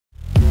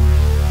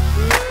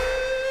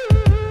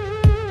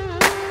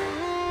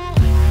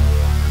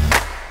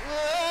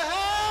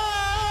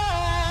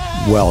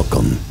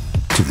Welcome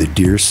to the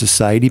Deer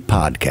Society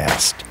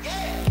podcast.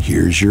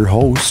 Here's your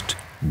host,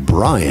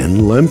 Bryan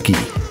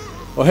Lemke.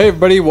 Well, hey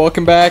everybody,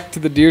 welcome back to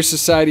the Deer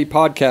Society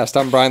podcast.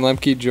 I'm Bryan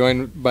Lemke,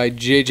 joined by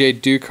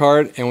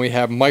Dukart, and we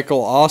have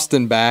Michael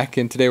Austin back.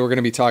 And today we're going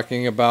to be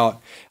talking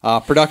about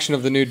production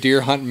of the new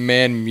Deer Huntin'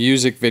 Man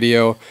music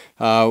video.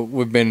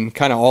 We've been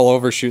kind of all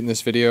over shooting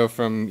this video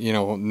from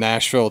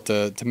Nashville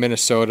to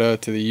Minnesota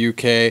to the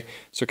UK.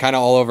 So kind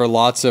of all over,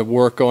 lots of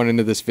work going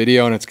into this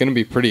video, and it's going to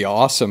be pretty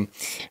awesome.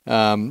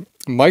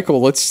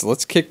 Michael,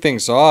 let's kick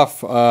things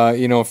off.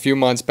 A few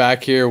months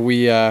back here,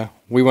 we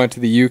went to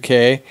the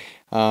UK.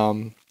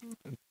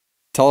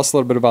 Tell us a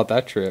little bit about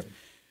that trip.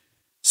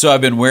 So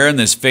I've been wearing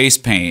this face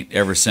paint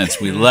ever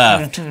since we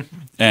left,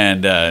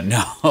 and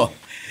the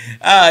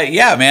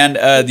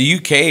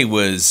UK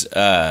was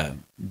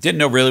didn't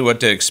know really what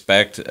to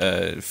expect.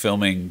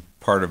 Filming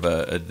part of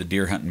the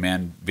Deer Huntin'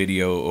 Man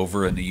video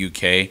over in the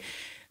UK,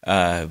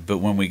 but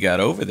when we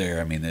got over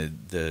there, I mean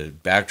the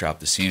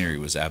backdrop, the scenery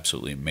was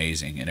absolutely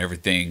amazing, and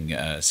everything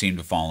seemed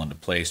to fall into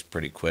place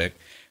pretty quick.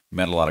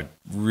 Met a lot of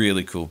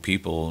really cool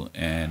people,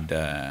 and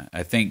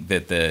I think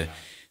that the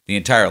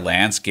entire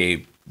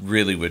landscape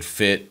really would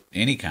fit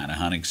any kind of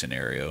hunting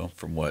scenario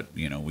from what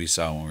we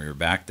saw when we were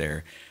back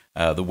there.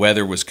 The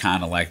weather was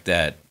kind of like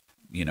that,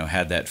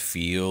 had that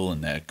feel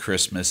and that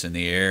Christmas in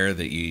the air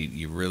that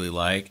you really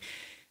like.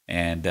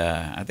 And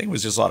I think it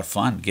was just a lot of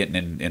fun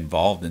getting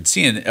involved and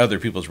seeing other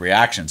people's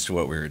reactions to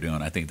what we were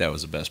doing. I think that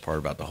was the best part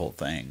about the whole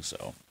thing.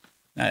 So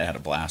I had a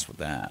blast with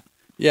that.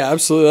 Yeah,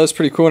 absolutely. That's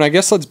pretty cool. And I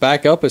guess let's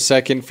back up a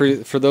second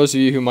for those of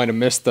you who might have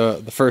missed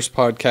the first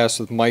podcast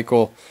with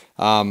Michael.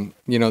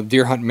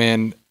 Deer Huntin'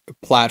 Man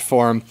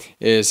platform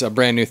is a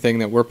brand new thing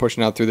that we're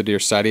pushing out through the Deer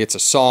Society. It's a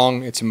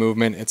song, it's a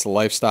movement, it's a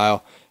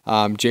lifestyle.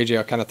 JJ,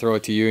 I'll kind of throw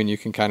it to you, and you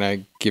can kind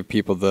of give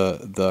people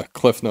the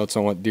cliff notes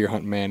on what Deer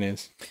Huntin' Man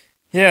is.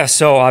 Yeah,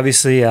 so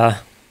obviously,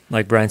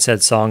 like Bryan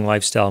said, song,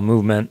 lifestyle,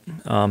 movement.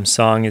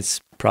 Song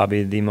is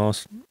probably the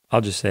most,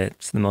 I'll just say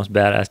it's the most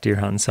badass deer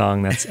hunting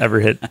song that's ever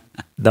hit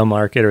the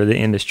market or the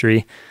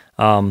industry.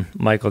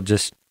 Michael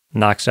just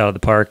knocks it out of the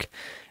park.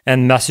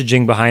 And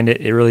messaging behind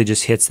it, it really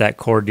just hits that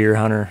core deer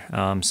hunter,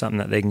 something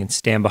that they can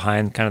stand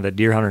behind, kind of the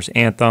deer hunter's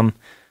anthem,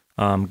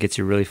 gets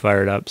you really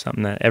fired up,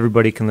 something that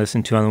everybody can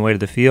listen to on the way to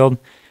the field.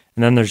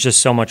 And then there's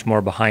just so much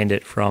more behind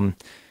it, from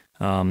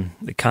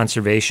the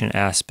conservation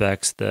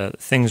aspects, the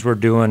things we're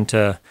doing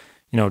to,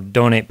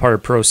 donate part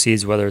of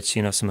proceeds, whether it's,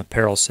 some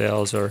apparel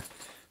sales or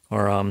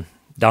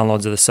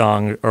downloads of the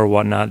song or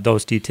whatnot.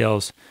 Those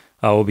details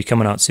will be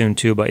coming out soon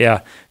too. But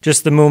yeah,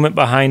 just the movement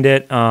behind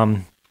it,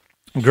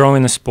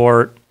 growing the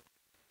sport,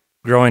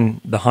 growing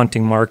the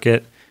hunting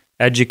market,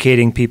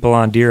 educating people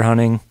on deer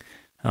hunting,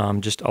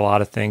 just a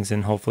lot of things.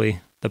 And hopefully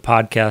the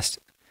podcast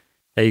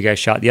that you guys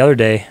shot the other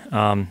day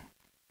kind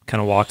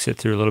of walks it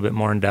through a little bit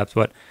more in depth.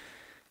 But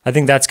I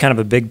think that's kind of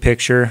a big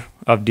picture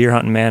of Deer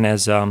Huntin' Man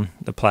as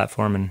the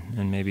platform,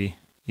 and maybe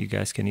you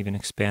guys can even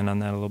expand on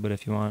that a little bit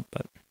if you want.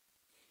 But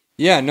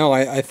yeah, no,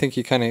 I think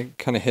you kind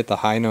of hit the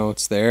high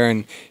notes there,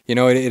 and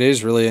it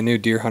is really a new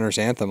deer hunter's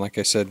anthem. Like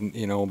I said,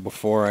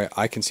 before,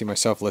 I can see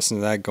myself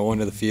listening to that going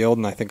to the field,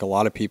 and I think a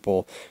lot of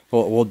people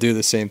will do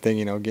the same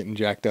thing. Getting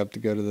jacked up to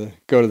go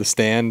to the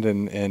stand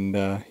and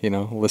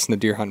listen to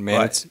Deer Huntin'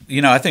 Man.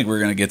 Well, I think we're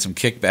going to get some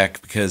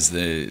kickback because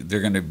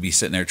they're going to be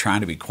sitting there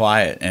trying to be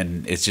quiet,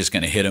 and it's just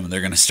going to hit them, and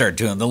they're going to start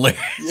doing the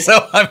lyrics. Yeah.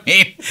 So I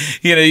mean,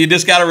 you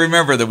just got to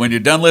remember that when you're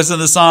done listening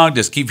to the song,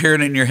 just keep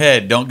hearing it in your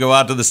head. Don't go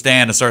out to the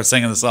stand and start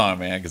singing the song,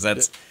 man, because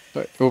that's.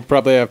 We'll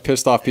probably have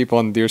pissed off people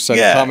on the deer side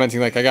commenting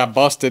like, I got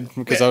busted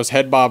because I was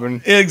head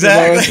bobbing.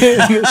 Exactly. In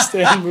the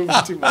stand moving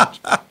too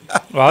much.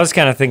 Well, I was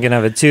kind of thinking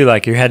of it too,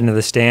 like you're heading to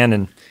the stand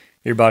and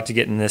you're about to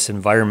get in this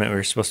environment where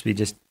you're supposed to be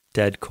just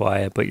dead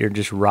quiet, but you're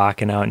just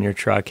rocking out in your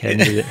truck heading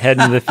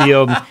to the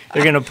field.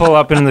 You're going to pull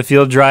up into the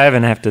field drive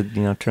and have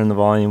to, turn the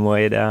volume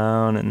way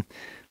down,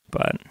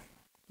 but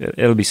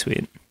it'll be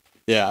sweet.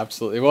 Yeah,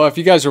 absolutely. Well, if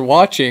you guys are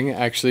watching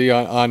actually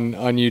on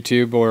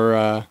YouTube or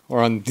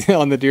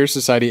on the Deer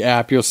Society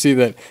app, you'll see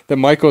that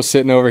Michael's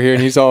sitting over here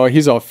and he's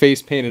all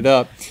face painted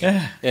up.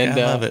 Yeah, and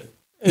I love it.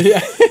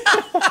 Yeah.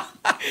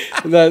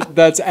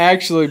 That's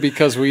actually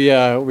because we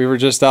were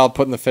just out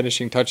putting the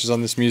finishing touches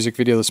on this music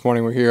video this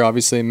morning. We're here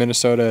obviously in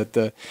Minnesota at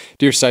the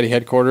Deer Society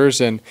headquarters,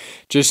 and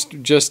just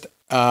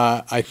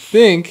I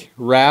think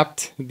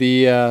wrapped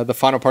the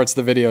final parts of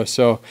the video.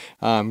 So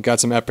got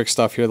some epic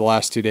stuff here the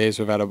last 2 days.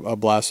 We've had a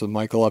blast with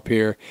Michael up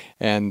here,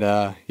 and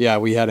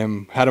we had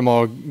him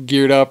all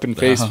geared up and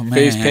face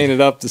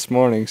painted up this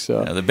morning.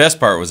 So the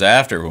best part was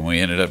after, when we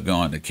ended up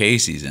going to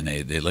Casey's, and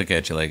they look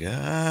at you like,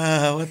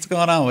 what's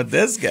going on with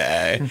this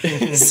guy?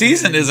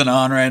 Season isn't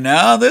on right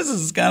now. This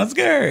is kind of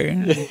scary.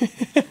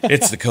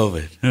 It's the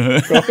COVID.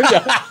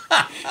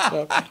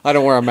 I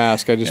don't wear a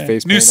mask. I just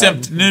face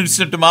paint. New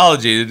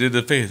symptomology to do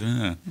the face.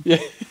 Yeah.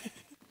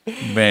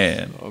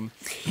 Man.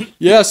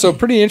 So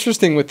pretty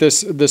interesting with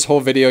this whole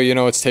video.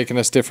 It's taken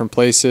us different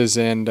places,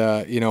 and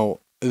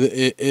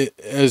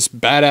as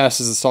badass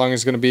as the song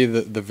is going to be,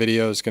 the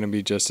video is going to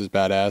be just as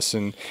badass,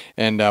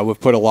 and we've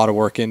put a lot of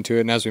work into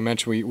it. And as we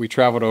mentioned, we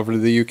traveled over to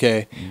the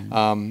UK.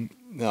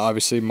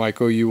 Obviously,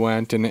 Michael, you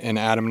went, and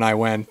Adam and I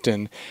went,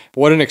 and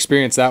what an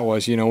experience that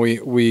was. You know,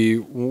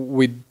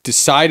 we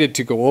decided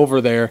to go over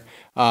there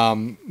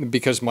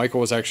because Michael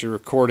was actually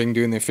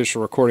doing the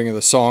official recording of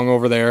the song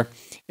over there,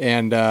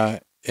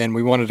 and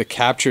we wanted to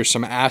capture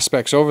some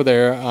aspects over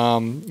there.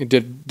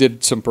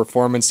 Did some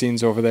performance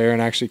scenes over there,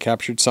 and actually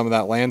captured some of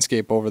that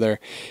landscape over there,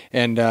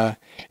 and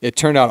it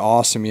turned out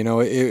awesome. You know,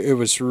 it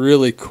was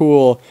really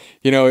cool.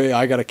 You know,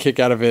 I got a kick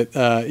out of it.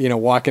 You know,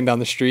 walking down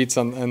the streets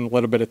on a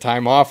little bit of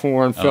time off when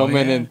we're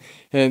filming,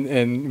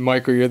 and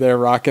Michael, you're there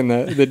rocking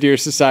the Deer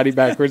Society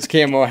backwards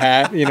camo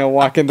hat. You know,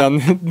 walking down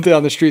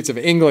the streets of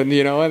England.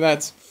 You know, and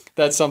that's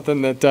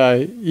something that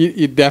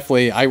you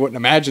definitely, I wouldn't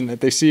imagine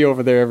that they see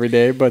over there every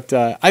day, but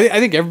I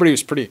think everybody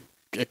was pretty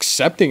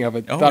accepting of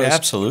it. Oh, Thought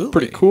absolutely. It was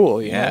pretty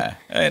cool. Yeah.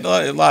 A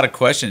lot of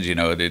questions, you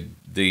know, it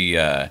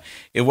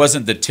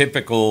wasn't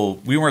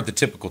we weren't the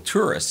typical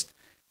tourist,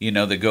 you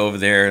know, that go over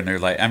there and they're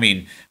like, I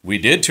mean, we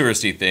did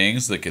touristy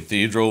things. The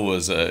cathedral we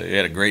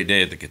had a great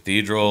day at the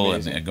cathedral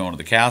and going to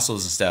the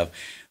castles and stuff,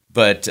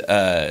 but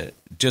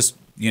just,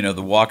 you know,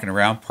 the walking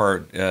around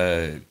part,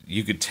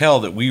 you could tell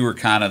that we were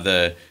kind of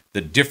the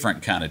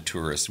different kind of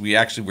tourists. We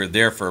actually were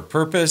there for a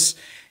purpose,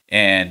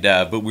 and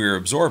but we were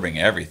absorbing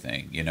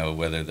everything, you know,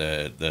 whether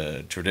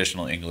the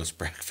traditional English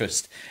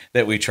breakfast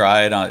that we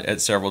tried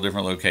at several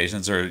different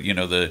locations, or, you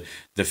know,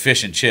 the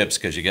fish and chips,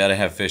 because you got to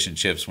have fish and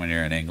chips when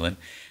you're in England.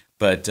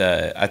 But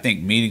I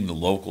think meeting the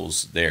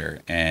locals there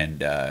and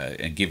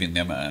giving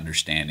them an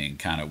understanding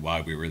kind of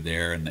why we were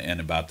there and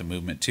about the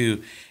movement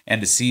too,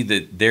 and to see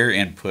that their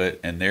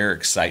input and their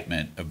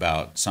excitement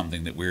about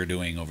something that we're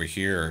doing over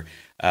here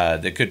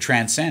that could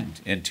transcend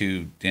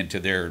into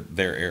their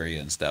area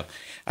and stuff.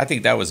 I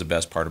think that was the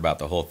best part about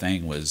the whole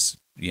thing was,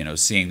 you know,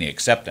 seeing the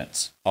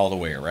acceptance all the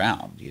way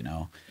around. You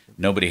know,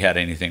 nobody had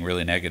anything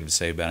really negative to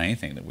say about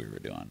anything that we were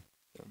doing.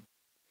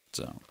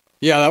 So.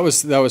 Yeah,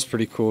 that was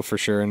pretty cool for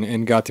sure,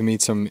 and got to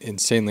meet some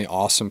insanely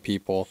awesome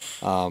people.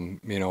 You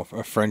know,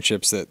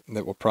 friendships that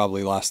will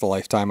probably last a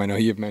lifetime. I know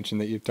you've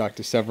mentioned that you've talked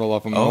to several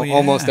of them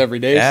almost every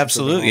day.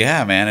 Absolutely,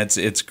 yeah, man.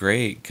 It's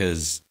great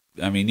because,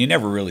 I mean, you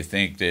never really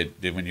think that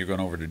when you're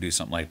going over to do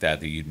something like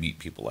that you'd meet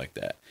people like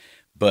that.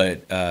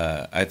 But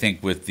I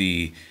think with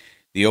the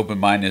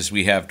open-mindedness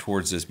we have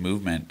towards this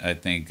movement, I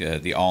think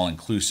the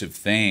all-inclusive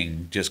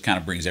thing just kind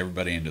of brings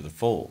everybody into the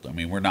fold. I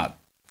mean, we're not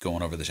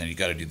going over this and you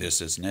got to do this,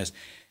 this, and this.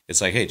 It's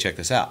like, hey, check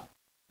this out.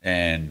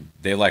 And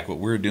they like what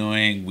we're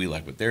doing. We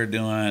like what they're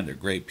doing. They're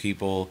great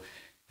people.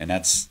 And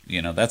that's, you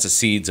know, that's the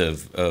seeds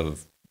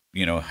of,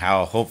 you know,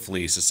 how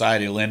hopefully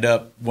society will end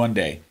up one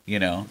day, you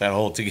know, that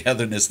whole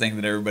togetherness thing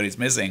that everybody's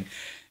missing.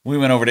 We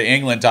went over to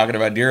England talking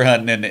about deer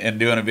hunting and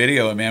doing a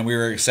video, and man, we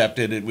were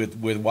accepted with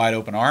wide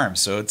open arms.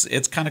 So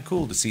it's kind of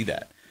cool to see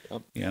that,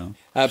 you know.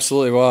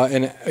 Absolutely. Well,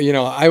 and, you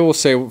know, I will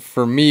say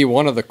for me,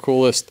 one of the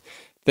coolest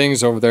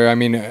things over there, I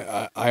mean,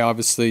 I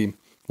obviously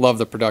love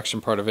the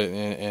production part of it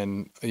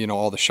and you know,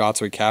 all the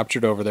shots we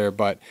captured over there,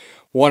 but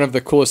one of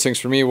the coolest things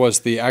for me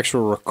was the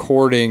actual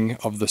recording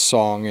of the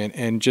song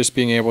and just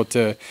being able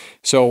to,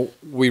 so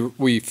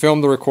we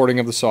filmed the recording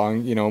of the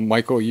song, you know,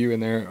 Michael, you in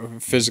there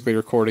physically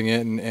recording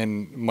it,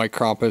 and Mike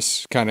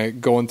Krompass kind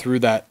of going through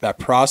that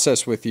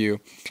process with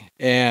you,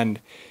 and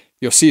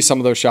you'll see some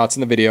of those shots in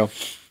the video.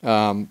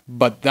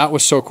 But that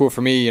was so cool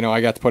for me. You know,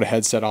 I got to put a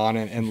headset on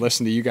and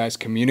listen to you guys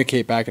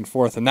communicate back and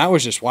forth. And that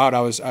was just wild.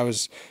 I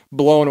was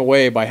blown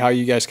away by how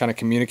you guys kind of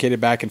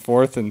communicated back and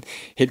forth, and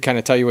he'd kind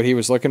of tell you what he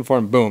was looking for,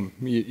 and boom,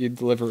 you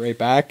deliver it right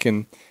back.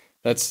 And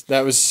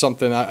that was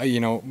something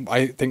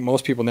I think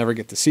most people never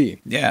get to see.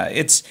 Yeah.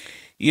 It's,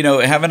 you know,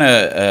 having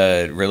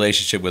a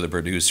relationship with a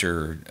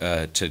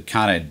producer, to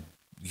kind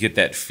of get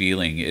that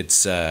feeling.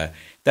 It's,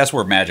 that's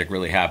where magic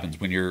really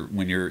happens when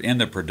you're in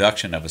the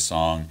production of a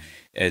song.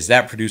 As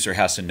that producer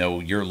has to know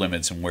your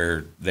limits and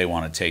where they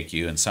want to take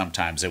you, and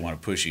sometimes they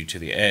want to push you to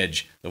the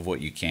edge of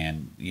what you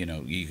can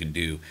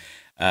do.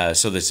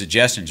 So the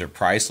suggestions are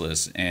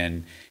priceless,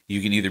 and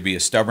you can either be a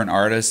stubborn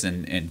artist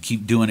and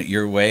keep doing it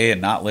your way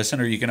and not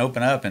listen, or you can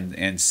open up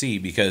and see,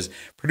 because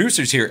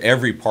producers hear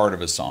every part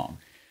of a song.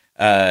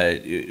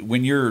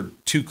 When you're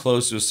too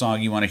close to a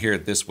song, you want to hear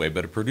it this way,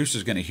 but a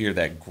producer's going to hear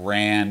that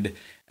grand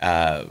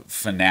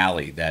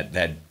finale,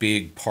 that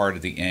big part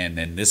at the end,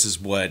 and this is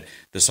what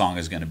the song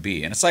is going to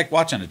be. And it's like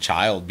watching a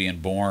child being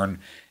born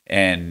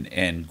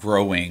and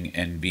growing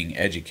and being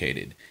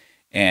educated.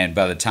 And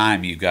by the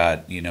time you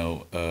got, you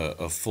know,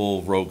 a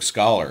full rogue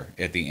scholar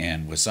at the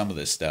end with some of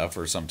this stuff,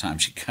 or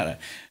sometimes you got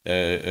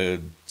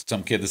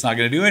some kid that's not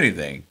going to do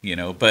anything, you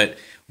know. But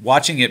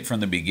watching it from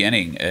the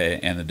beginning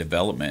and the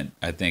development,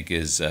 I think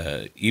is,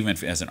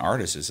 even as an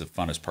artist, is the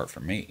funnest part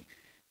for me.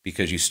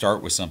 Because you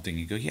start with something,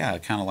 you go, yeah, I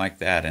kind of like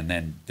that, and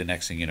then the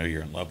next thing you know,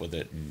 you're in love with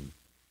it, and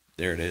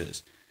there it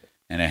is.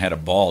 And I had a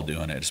ball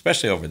doing it,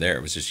 especially over there.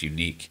 It was just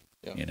unique,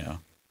 you know.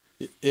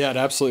 Yeah, it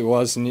absolutely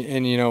was, and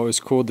it was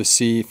cool to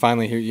see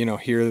finally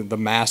hear the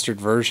mastered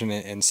version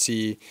and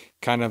see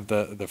kind of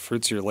the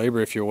fruits of your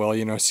labor, if you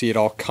will. See it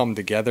all come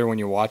together when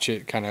you watch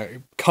it, kind of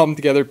come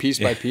together piece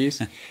by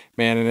piece,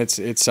 man. And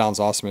it sounds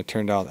awesome. It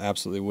turned out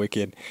absolutely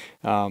wicked.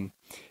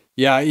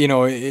 Yeah,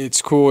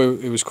 it's cool.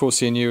 It was cool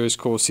seeing you. It was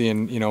cool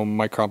seeing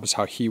Mike Krompass,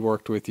 how he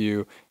worked with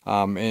you,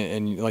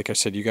 and like I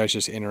said, you guys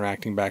just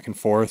interacting back and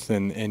forth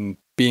and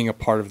being a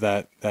part of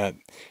that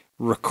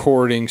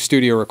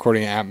studio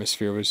recording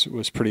atmosphere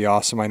was pretty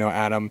awesome. I know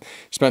Adam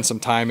spent some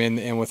time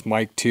in with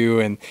Mike too,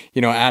 and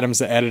Adam's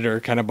the editor,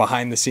 kind of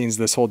behind the scenes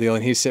this whole deal,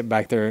 and he's sitting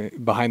back there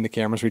behind the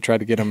cameras. We tried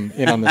to get him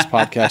in on this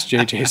podcast.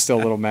 JJ's still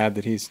a little mad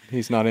that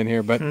he's not in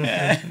here, but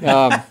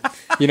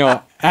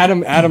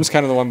Adam's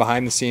kind of the one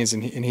behind the scenes,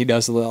 and he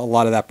does a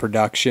lot of that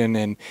production.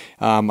 And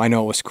I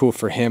know it was cool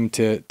for him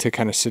to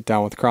kind of sit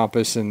down with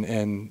Krompass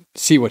and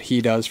see what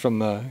he does from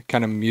the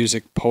kind of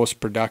music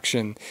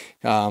post-production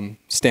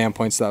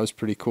standpoint. So that was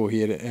pretty cool.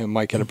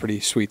 Mike had a pretty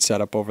sweet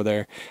setup over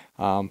there.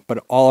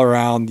 But all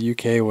around, the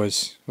UK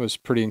was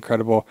pretty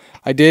incredible.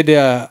 I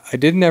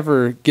did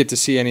never get to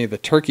see any of the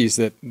turkeys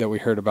that we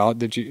heard about.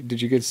 Did you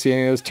get to see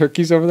any of those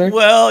turkeys over there?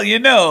 Well,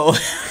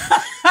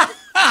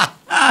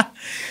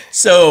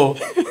 so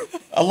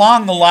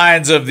along the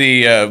lines of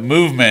the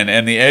movement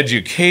and the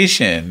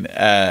education,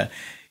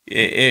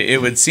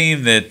 it would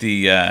seem that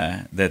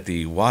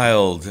the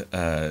wild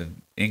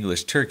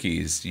English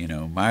turkeys,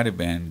 might have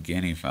been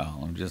guinea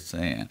fowl. I'm just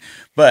saying,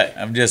 but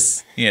I'm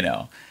just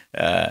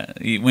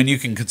when you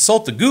can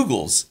consult the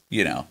Googles,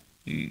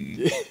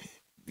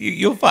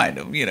 you'll find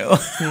them.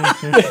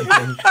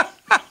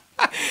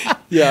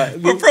 Yeah,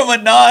 but from a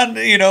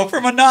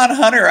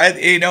non-hunter,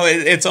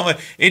 it's almost,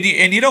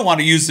 and you don't want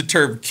to use the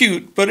term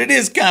cute, but it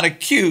is kind of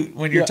cute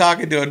when you're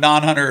talking to a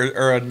non-hunter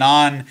or a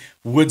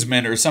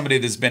non-woodsman or somebody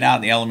that's been out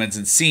in the elements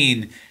and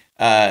seen.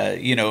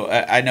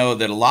 I know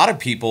that a lot of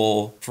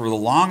people, for the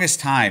longest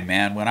time,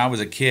 man, when I was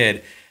a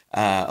kid,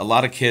 a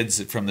lot of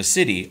kids from the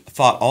city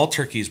thought all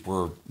turkeys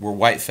were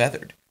white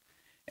feathered.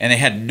 And they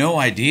had no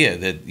idea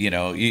that,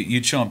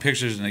 you'd show them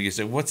pictures and you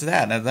say, what's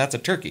that? And that's a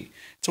turkey.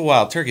 It's a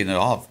wild turkey. And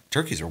all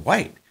turkeys are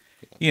white,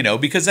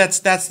 because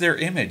that's their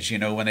image,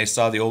 when they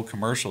saw the old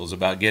commercials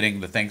about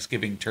getting the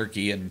Thanksgiving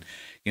turkey and,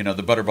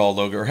 the Butterball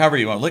logo or however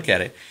you want to look at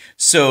it.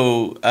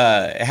 So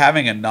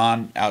having a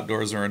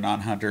non-outdoors or a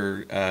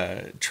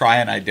non-hunter try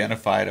and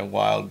identify a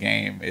wild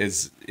game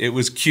it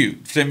was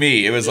cute to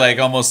me. It was like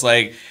almost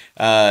like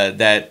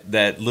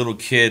that little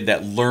kid,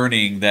 that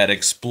learning, that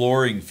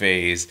exploring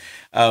phase,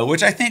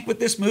 which I think with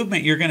this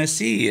movement you're going to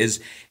see is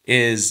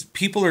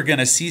people are going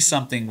to see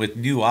something with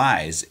new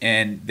eyes,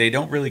 and they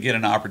don't really get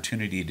an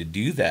opportunity to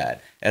do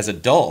that as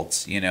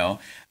adults,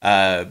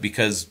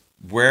 because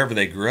wherever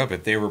they grew up,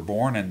 if they were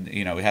born and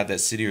had that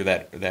city or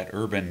that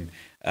urban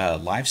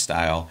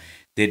lifestyle,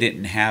 they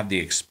didn't have the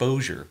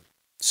exposure.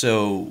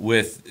 So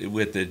with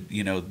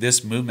the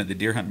this movement, the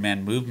Deer Hunting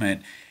Man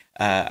movement,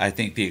 I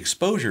think the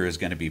exposure is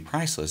going to be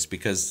priceless,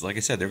 because, like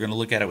I said, they're going to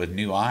look at it with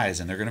new eyes,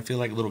 and they're going to feel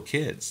like little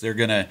kids. They're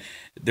going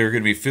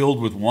to be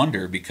filled with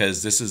wonder,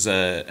 because this is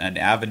an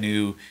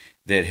avenue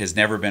that has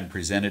never been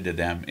presented to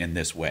them in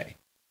this way.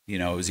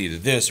 It was either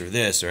this, or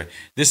this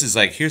is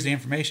like, here's the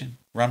information,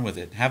 run with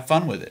it, have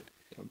fun with it.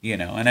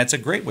 And that's a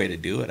great way to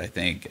do it, I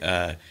think.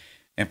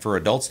 And for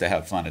adults to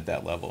have fun at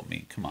that level, I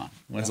mean, come on.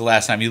 When's the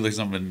last time you looked at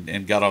something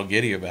and got all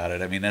giddy about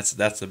it? I mean, that's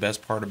the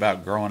best part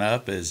about growing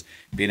up, is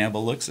being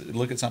able to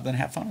look at something and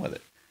have fun with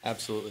it.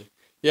 Absolutely.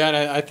 Yeah, and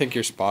I think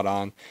you're spot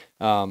on.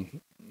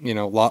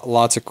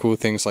 Lots of cool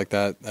things like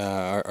that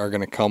are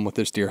going to come with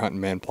this Deer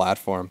Hunting Man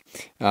platform.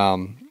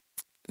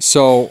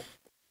 So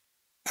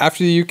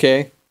after the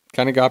UK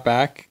kind of got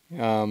back,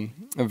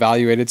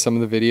 evaluated some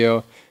of the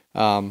video,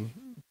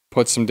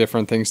 put some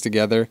different things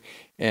together,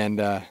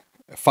 and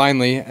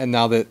finally, and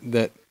now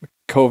that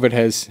COVID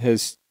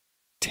has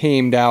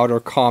tamed out or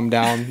calmed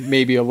down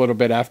maybe a little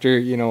bit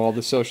after all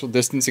the social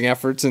distancing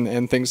efforts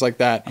and things like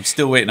that. I'm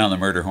still waiting on the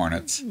murder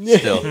hornets.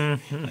 Still,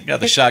 I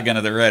got the shotgun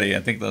at the ready. I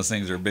think those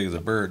things are big as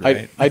a bird,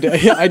 right?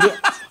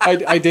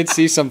 I did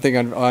see something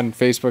on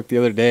Facebook the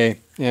other day,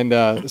 and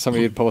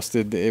somebody had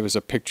posted. It was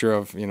a picture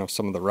of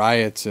some of the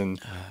riots,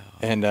 and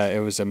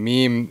it was a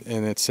meme,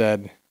 and it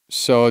said,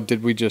 "So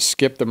did we just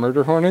skip the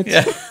murder hornets?"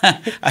 Yeah,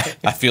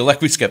 I feel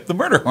like we skipped the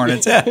murder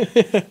hornets. Yeah,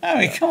 I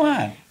mean, come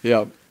on.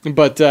 Yeah,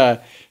 but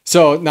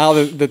so now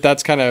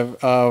that's kind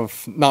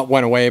of not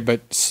went away,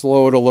 but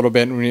slowed a little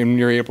bit, and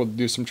you're able to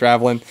do some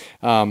traveling.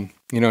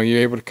 You're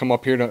able to come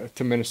up here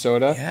to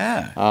Minnesota.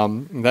 Yeah.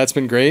 That's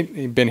been great.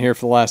 You've been here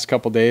for the last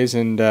couple of days,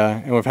 and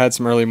we've had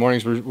some early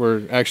mornings.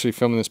 We're actually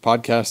filming this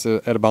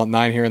podcast at about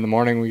 9 here in the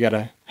morning. We got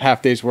a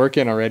half day's work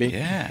in already.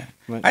 Yeah.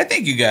 I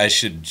think you guys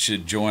should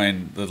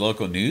join the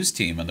local news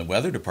team and the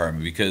weather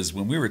department, because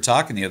when we were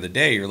talking the other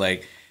day, you're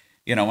like,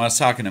 when I was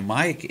talking to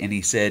Mike, and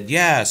he said,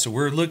 yeah, so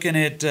we're looking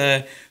at,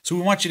 so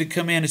we want you to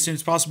come in as soon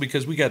as possible,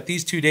 because we got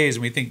these 2 days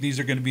and we think these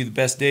are going to be the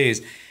best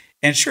days.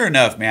 And sure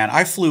enough, man,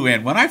 I flew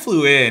in. When I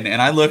flew in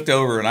and I looked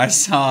over and I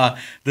saw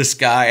the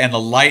sky and the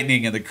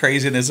lightning and the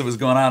craziness that was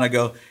going on, I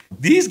go,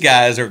 these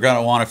guys are going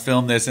to want to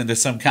film this into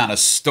some kind of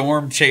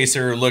storm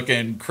chaser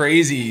looking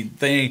crazy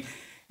thing.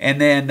 And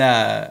then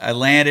I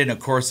landed, and of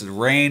course the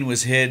rain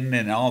was hidden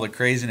and all the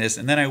craziness.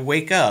 And then I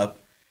wake up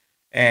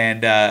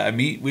and I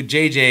meet with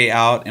JJ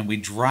out, and we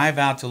drive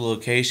out to the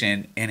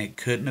location, and it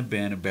couldn't have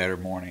been a better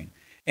morning.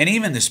 And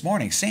even this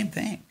morning, same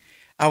thing.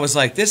 I was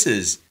like, this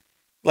is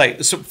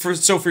like, so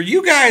for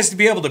you guys to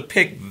be able to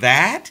pick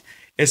that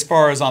as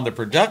far as on the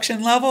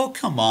production level,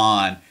 come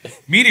on.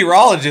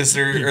 Meteorologists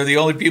are the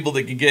only people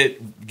that can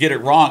get it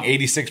wrong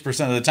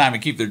 86% of the time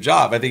and keep their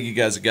job. I think you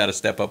guys have got to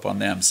step up on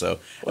them. So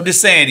I'm just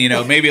saying,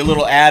 maybe a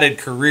little added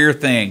career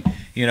thing,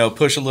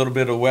 push a little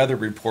bit of weather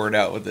report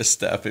out with this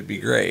stuff. It'd be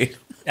great.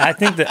 I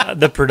think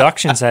the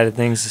production side of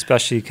things,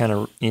 especially kind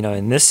of,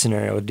 in this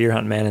scenario with Deer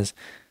Hunting Man, is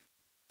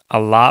a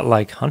lot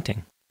like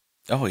hunting.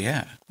 Oh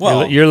yeah.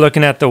 Well, you're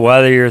looking at the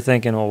weather. You're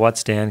thinking, well, what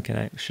stand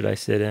should I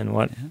sit in?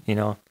 What,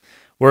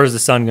 where's the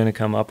sun going to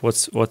come up?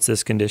 What's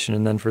this condition?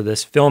 And then for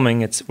this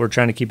filming, we're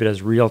trying to keep it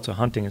as real to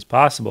hunting as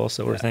possible.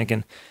 So we're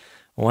thinking,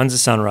 when's the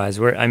sunrise?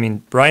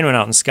 Brian went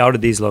out and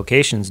scouted these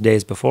locations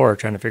days before,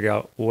 trying to figure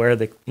out where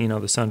the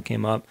sun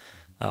came up.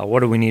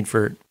 What do we need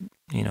for,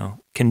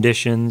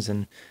 conditions?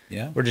 And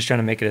we're just trying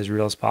to make it as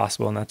real as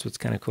possible. And that's what's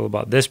kind of cool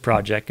about this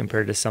project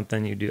compared to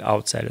something you do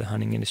outside of the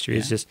hunting industry.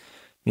 It's just,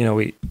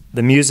 the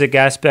music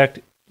aspect,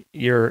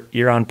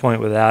 you're on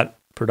point with that.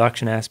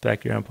 Production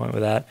aspect, you're on point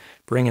with that.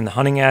 Bring in the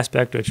hunting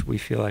aspect, which we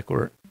feel like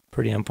we're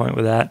pretty on point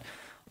with that.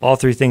 All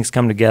three things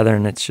come together,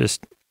 and it's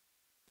just,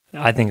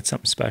 I think it's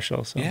something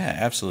special. So. Yeah,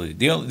 absolutely.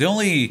 The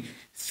only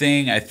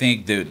thing I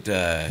think that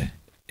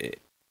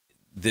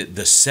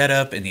the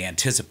setup and the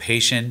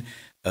anticipation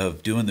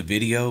of doing the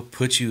video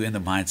puts you in the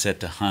mindset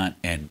to hunt,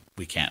 and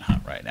we can't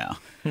hunt right now.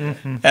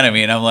 And I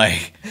mean, I'm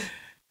like,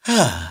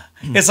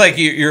 it's like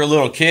you're a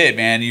little kid,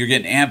 man. You're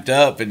getting amped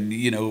up, and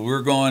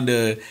we're going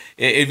to.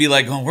 It'd be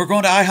like we're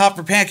going to IHOP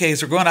for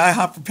pancakes. We're going to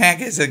IHOP for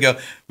pancakes. And go,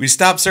 we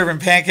stopped serving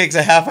pancakes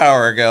a half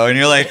hour ago, and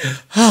you're like,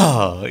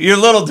 oh, you're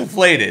a little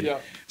deflated. Yeah.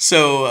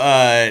 So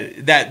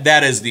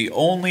that is the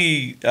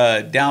only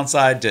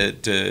downside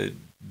to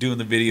doing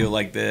the video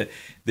like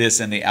this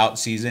in the out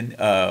season.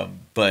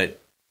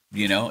 But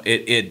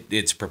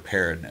it's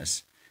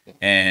preparedness,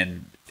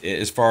 and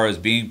as far as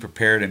being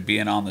prepared and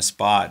being on the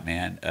spot,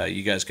 man,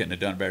 you guys couldn't have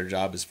done a better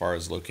job as far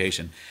as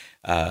location.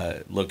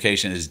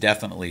 Location is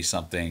definitely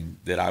something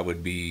that I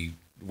would be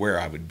where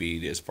I would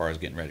be as far as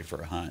getting ready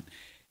for a hunt.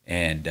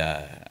 And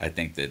I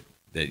think that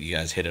you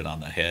guys hit it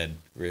on the head,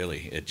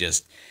 really. It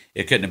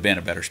couldn't have been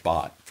a better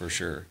spot for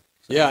sure.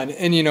 So. Yeah,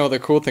 and the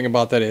cool thing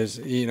about that is,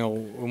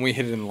 when we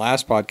hit it in the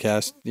last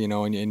podcast,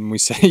 and we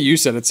say, you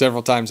said it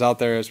several times out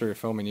there as we were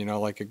filming,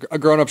 like a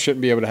grown-up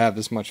shouldn't be able to have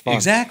this much fun.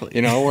 Exactly.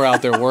 We're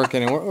out there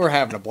working, and we're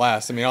having a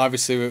blast. I mean,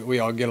 obviously we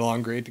all get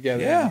along great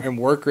together and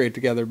work great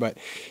together, but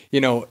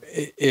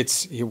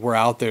we're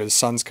out there, the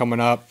sun's coming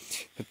up,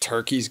 the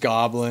turkey's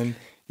gobbling,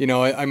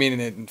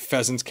 and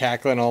pheasants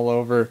cackling all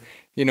over.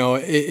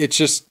 It's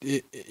just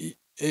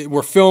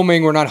we're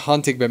filming, we're not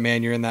hunting, but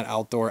man, you're in that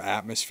outdoor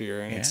atmosphere,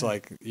 and it's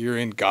like you're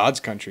in God's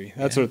country.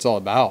 That's what it's all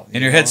about.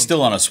 And your head's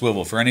still on a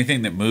swivel for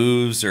anything that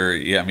moves, or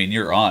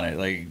you're on it.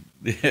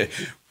 Like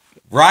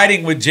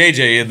riding with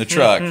JJ in the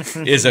truck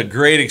is a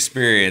great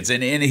experience,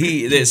 and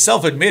he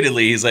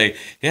self-admittedly he's like,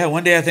 yeah,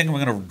 one day I think I'm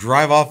going to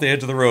drive off the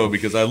edge of the road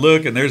because I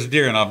look and there's a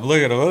deer, and I'm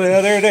looking, oh yeah,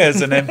 there it is,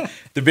 and then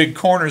the big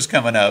corner's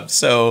coming up,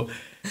 so.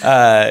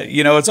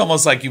 It's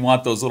almost like you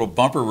want those little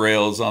bumper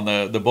rails on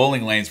the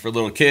bowling lanes for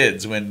little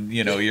kids when,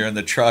 you're in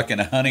the truck in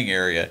a hunting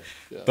area.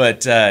 Yeah.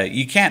 But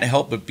you can't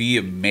help but be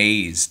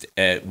amazed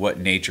at what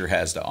nature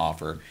has to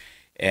offer.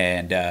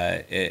 And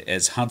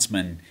as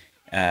huntsmen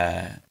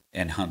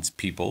and hunts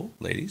people,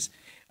 ladies,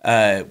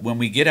 when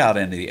we get out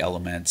into the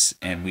elements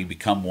and we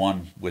become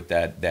one with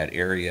that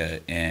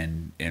area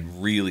and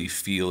really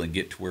feel and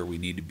get to where we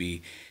need to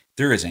be,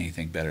 there isn't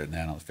anything better than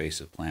that on the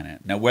face of the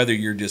planet. Now, whether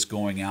you're just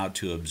going out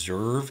to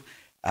observe,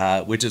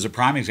 which is a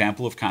prime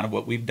example of kind of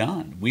what we've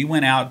done. We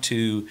went out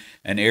to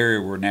an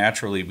area where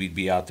naturally we'd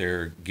be out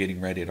there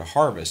getting ready to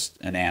harvest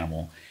an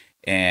animal.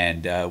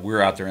 And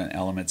we're out there in the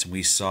elements, and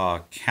we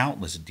saw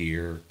countless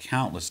deer,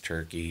 countless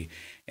turkey,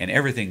 and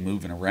everything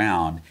moving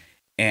around.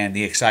 And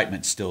the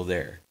excitement's still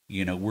there.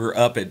 We're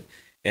up at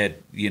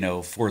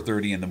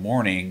 4:30 in the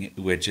morning,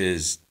 which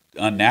is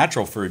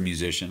unnatural for a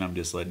musician. I'm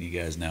just letting you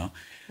guys know.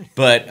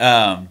 But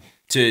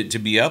to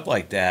be up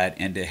like that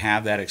and to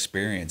have that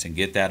experience and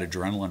get that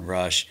adrenaline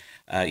rush,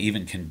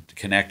 even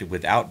connected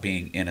without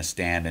being in a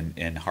stand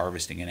and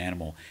harvesting an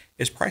animal,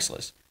 is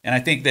priceless. And I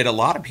think that a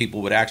lot of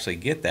people would actually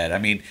get that. I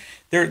mean,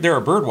 there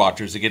are bird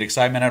watchers that get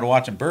excitement out of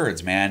watching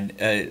birds, man.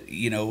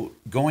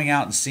 Going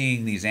out and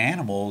seeing these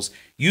animals,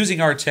 using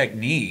our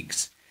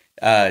techniques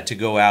to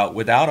go out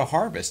without a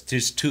harvest,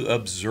 just to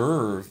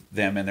observe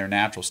them in their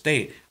natural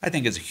state, I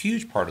think is a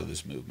huge part of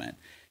this movement.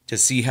 to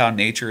see how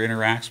nature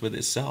interacts with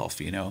itself.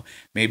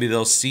 Maybe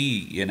they'll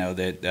see,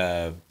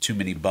 that too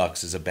many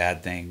bucks is a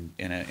bad thing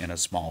in a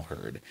small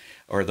herd,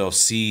 or they'll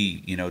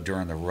see,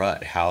 during the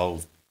rut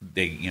how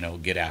they,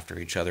 get after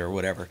each other or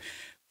whatever.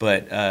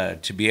 But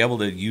to be able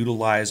to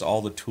utilize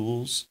all the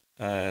tools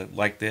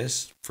like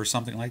this for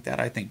something like that,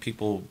 I think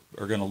people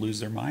are going to lose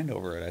their mind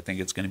over it. I think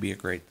it's going to be a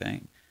great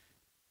thing.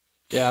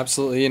 Yeah,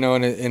 absolutely.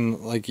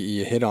 And like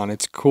you hit on,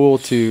 it's cool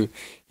to,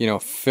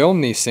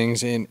 film these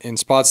things in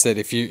spots that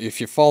if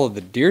you follow the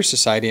Deer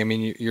Society, I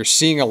mean, you're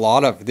seeing a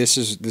lot of, this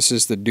is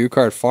the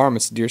Dukart farm.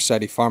 It's the Deer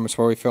Society farm. It's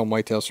where we film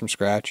whitetails from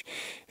scratch.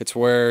 It's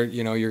where,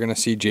 you're going to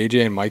see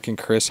JJ and Mike and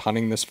Chris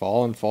hunting this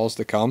fall and falls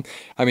to come.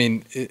 I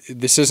mean,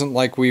 this isn't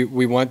like we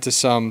went to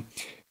some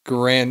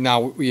grand,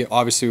 now we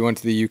went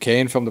to the UK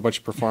and filmed a bunch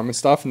of performance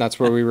stuff, and that's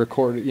where we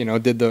recorded,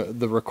 did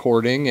the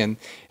recording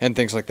and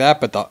things like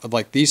that. But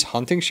like these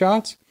hunting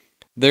shots,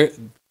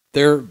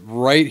 they're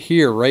right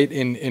here, right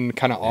in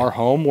kind of our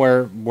home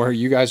where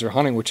you guys are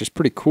hunting, which is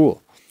pretty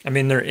cool. I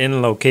mean, they're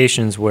in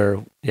locations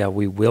where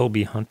we will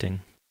be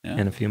hunting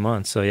in a few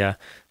months. So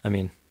I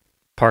mean,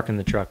 parking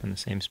the truck in the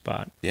same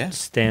spot,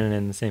 standing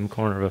in the same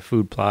corner of a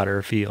food plot or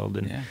a field,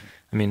 and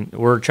I mean,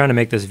 we're trying to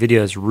make this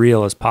video as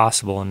real as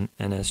possible and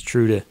as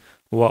true to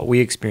what we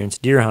experience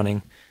deer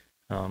hunting.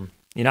 I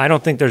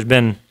don't think there's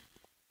been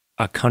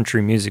a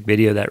country music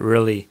video that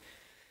really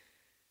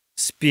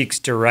speaks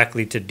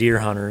directly to deer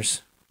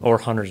hunters or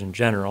hunters in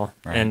general,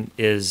 and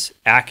is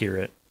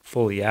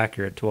fully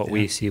accurate to what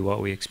we see,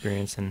 what we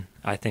experience. And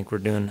I think we're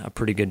doing a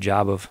pretty good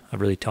job of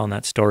really telling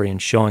that story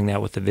and showing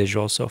that with the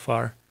visuals so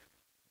far.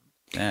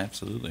 Yeah,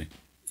 absolutely.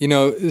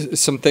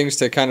 Some things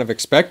to kind of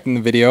expect in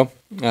the video.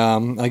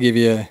 I'll give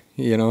you,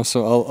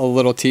 so a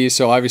little tease.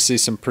 So obviously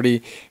some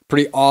pretty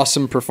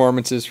awesome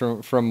performances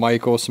from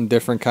Michael, some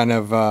different kind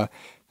of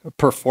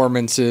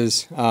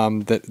performances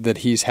that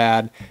he's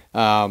had.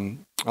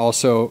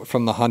 Also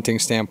from the hunting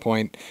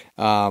standpoint,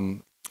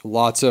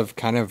 lots of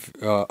kind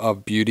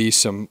of beauty,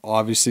 some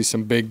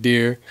big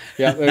deer.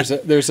 Yeah,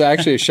 there's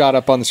actually a shot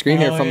up on the screen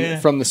here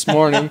from this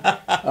morning.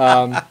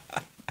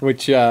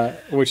 Which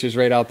is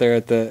right out there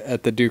at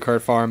the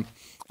Dukart farm.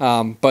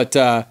 But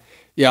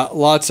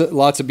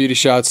lots of beauty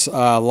shots,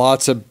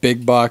 lots of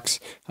big bucks.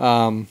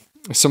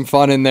 Some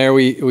fun in there.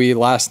 We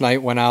last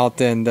night went out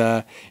and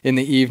in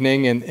the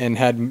evening and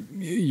had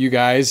you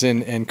guys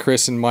and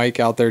Chris and Mike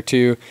out there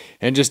too,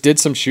 and just did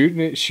some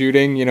shooting,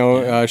 shooting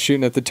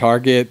at the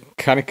target,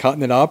 kind of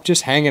cutting it up,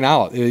 just hanging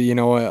out.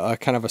 A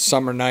kind of a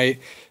summer night,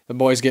 the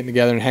boys getting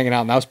together and hanging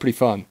out, and that was pretty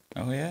fun.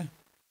 Oh yeah,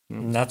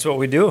 and that's what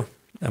we do.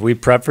 We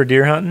prep for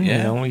deer hunting.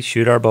 Yeah. We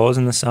shoot our bows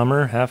in the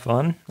summer, have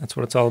fun. That's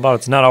what it's all about.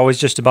 It's not always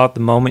just about the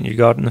moment you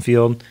go out in the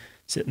field,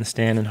 sit in the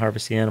stand and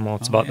harvest the animal.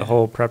 It's about the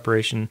whole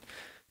preparation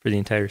for the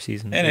entire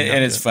season. And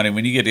it's funny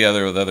when you get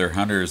together with other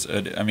hunters.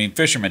 I mean,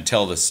 fishermen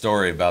tell the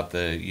story about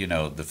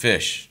the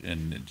fish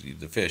and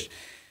the fish.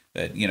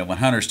 That when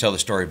hunters tell the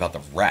story about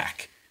the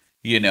rack,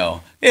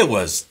 it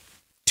was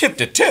tip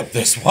to tip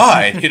this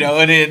wide,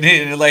 and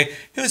it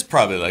was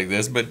probably like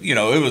this, but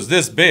it was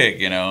this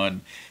big,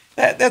 and.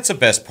 That's the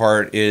best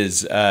part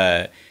is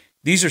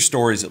these are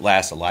stories that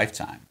last a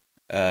lifetime.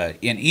 And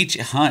each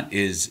hunt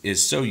is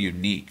so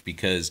unique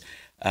because,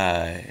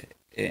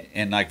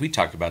 and like we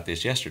talked about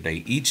this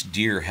yesterday, each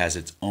deer has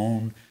its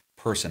own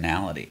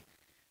personality.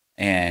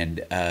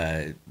 And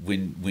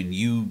when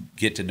you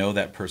get to know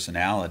that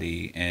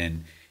personality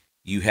and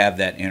you have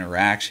that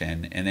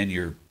interaction, and then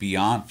you're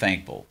beyond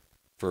thankful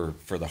for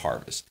the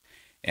harvest.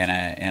 And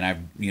I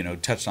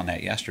touched on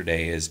that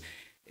yesterday is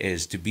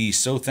to be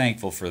so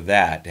thankful for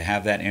that, to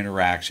have that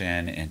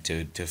interaction and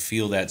to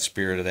feel that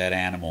spirit of that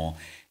animal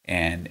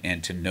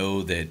and to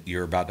know that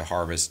you're about to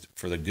harvest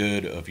for the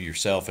good of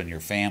yourself and your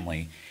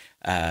family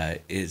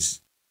it's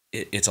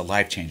a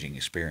life-changing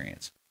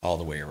experience all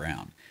the way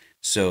around.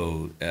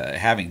 So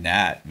having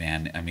that,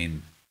 man, I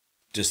mean,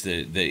 just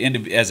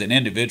as an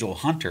individual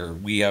hunter,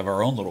 we have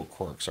our own little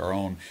quirks, our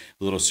own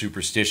little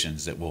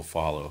superstitions that we'll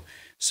follow.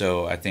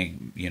 So I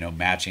think,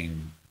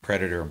 matching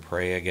predator and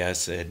prey, I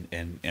guess,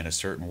 in a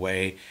certain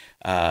way,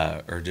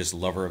 or just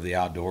lover of the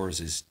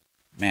outdoors it's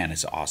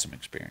an awesome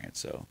experience.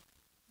 So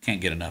can't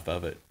get enough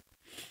of it.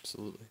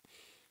 Absolutely.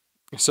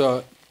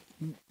 So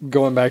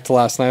going back to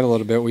last night a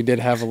little bit, we did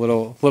have a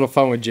little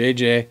fun with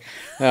JJ.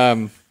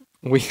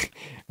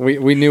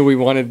 We knew we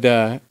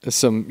wanted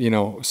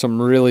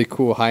some really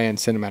cool high-end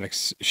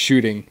cinematics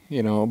shooting,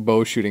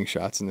 bow shooting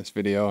shots in this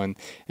video,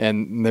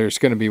 and there's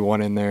going to be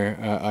one in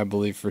there, I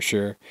believe for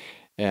sure.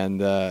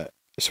 And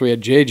so we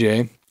had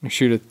JJ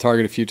shoot at the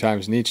target a few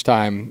times, and each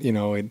time,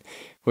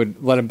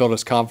 would let him build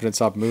his confidence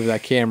up, move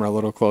that camera a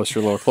little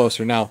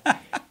closer. Now,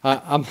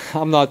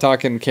 I'm not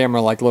talking camera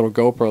like little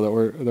GoPro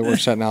that we're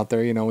setting out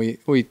there.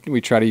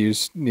 We try to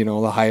use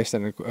the highest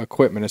end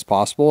equipment as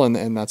possible,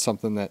 and that's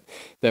something that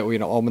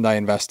Almond and I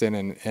invest in,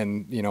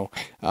 and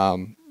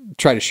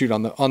try to shoot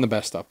on the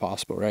best stuff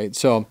possible, right?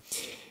 So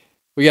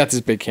we got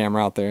this big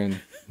camera out there,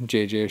 and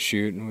JJ would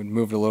shoot and would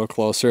move it a little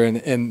closer.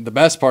 And the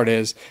best part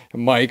is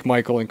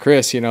Michael, and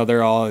Chris,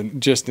 they're all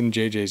just in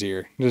JJ's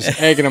ear,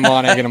 just egging him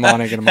on.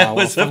 That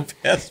was the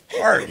best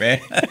part,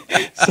 man.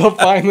 So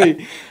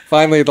finally,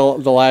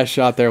 the last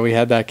shot there, we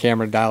had that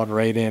camera dialed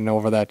right in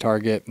over that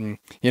target, and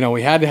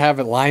we had to have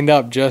it lined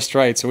up just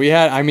right. So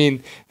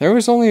there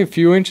was only a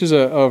few inches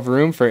of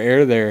room for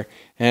air there,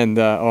 and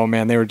oh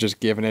man, they were just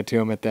giving it to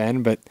him at the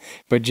end. But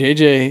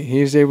JJ,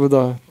 he's able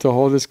to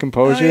hold his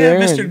composure there.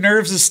 Mr.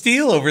 Nerves of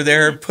Steel over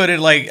there put it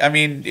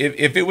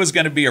if it was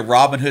going to be a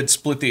Robin Hood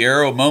split the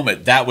arrow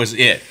moment, that was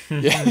it.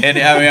 Yeah. And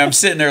I'm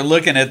sitting there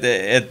looking at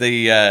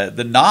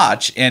the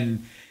notch,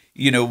 and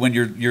when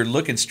you're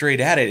looking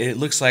straight at it, it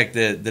looks like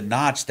the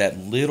notch, that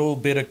little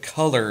bit of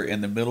color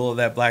in the middle of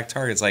that black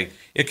target, it's like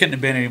it couldn't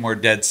have been any more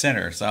dead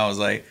center. So I was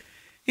like,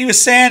 he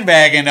was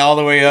sandbagging all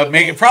the way up,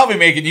 probably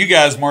making you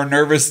guys more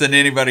nervous than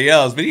anybody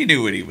else, but he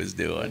knew what he was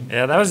doing.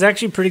 Yeah, that was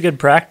actually pretty good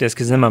practice,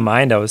 because in my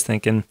mind I was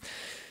thinking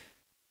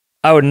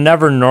I would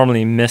never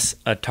normally miss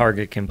a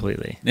target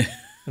completely.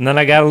 And then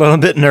I got a little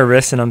bit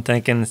nervous, and I'm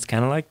thinking it's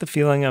kind of like the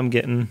feeling I'm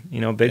getting,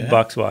 big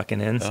bucks walking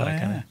in, so I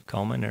kind of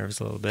calmed my nerves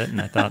a little bit, and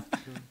I thought,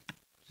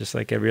 just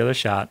like every other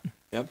shot,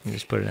 you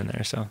just put it in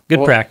there. So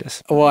good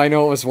practice. Well, I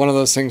know it was one of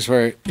those things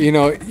where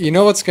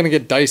it's going to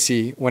get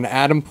dicey when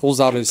Adam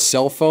pulls out his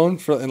cell phone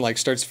and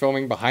starts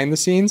filming behind the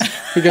scenes,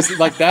 because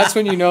that's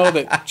when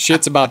that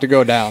shit's about to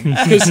go down.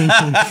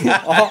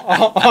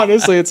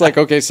 Honestly, it's like,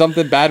 okay,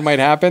 something bad might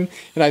happen,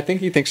 and I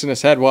think he thinks in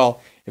his head,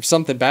 well, if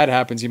something bad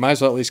happens, you might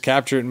as well at least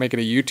capture it and make it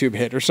a YouTube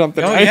hit or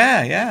something. Oh, right?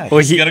 yeah. Well,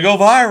 he's going to go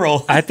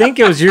viral. I think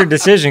it was your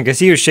decision, because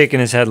he was shaking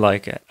his head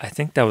like, I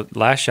think that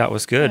last shot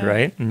was good,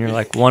 right? And you're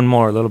like, one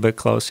more, a little bit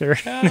closer.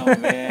 Oh,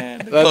 man.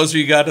 The closer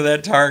you got to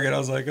that target, I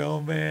was like,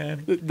 oh,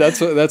 man. That's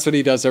what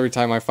he does every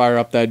time I fire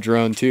up that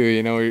drone,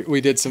 too.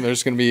 We did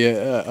there's going to be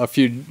a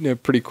few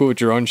pretty cool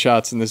drone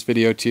shots in this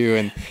video,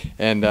 too,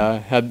 and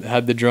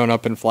had the drone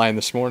up and flying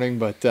this morning.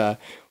 But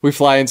we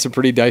fly in some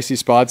pretty dicey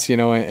spots,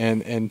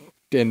 and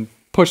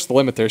push the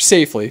limit there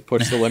safely,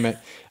 push the limit.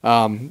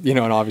 And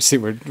obviously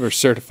we're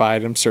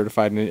certified. I'm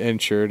certified and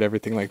insured,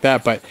 everything like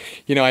that. But,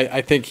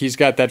 I think he's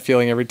got that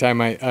feeling every time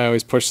I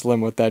always push the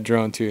limit with that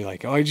drone too.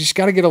 Like, oh, you just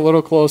got to get a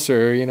little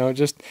closer,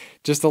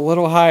 just a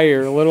little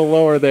higher, a little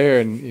lower there.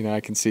 And,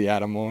 I can see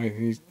Adam,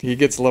 he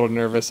gets a little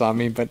nervous on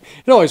me, but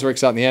it always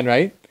works out in the end,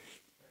 right?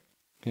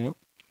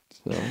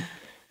 So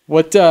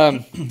what,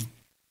 do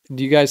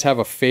you guys have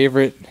a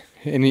favorite?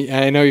 And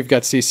I know you've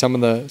got to see some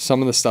of the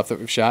stuff that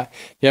we've shot.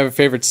 Do you have a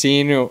favorite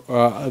scene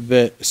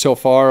that so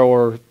far,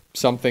 or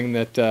something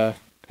that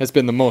has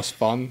been the most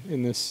fun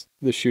in this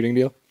shooting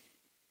deal?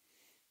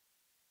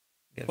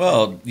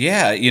 Well,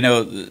 yeah,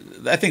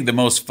 I think the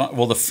most fun.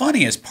 Well, the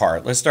funniest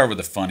part. Let's start with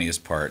the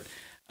funniest part.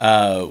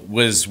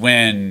 Was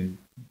when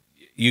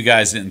you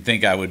guys didn't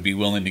think I would be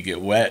willing to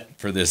get wet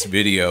for this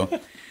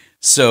video.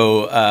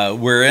 So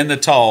we're in the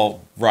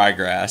tall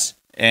ryegrass,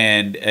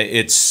 and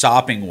it's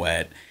sopping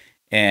wet.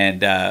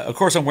 And, of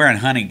course, I'm wearing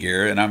hunting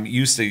gear, and I'm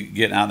used to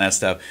getting on that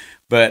stuff.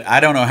 But I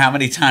don't know how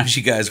many times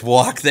you guys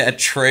walk that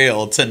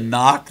trail to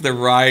knock the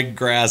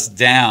ryegrass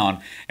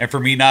down. And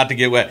for me not to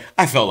get wet,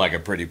 I felt like a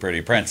pretty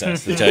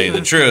princess, to tell you the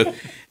truth.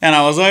 And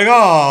I was like,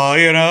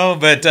 oh,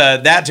 But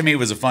that, to me,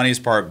 was the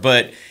funniest part.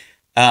 But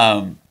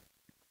I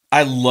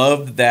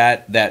loved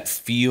that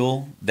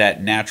feel,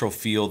 that natural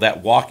feel,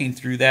 that walking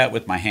through that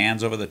with my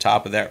hands over the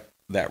top of that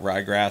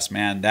ryegrass,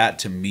 man. That,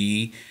 to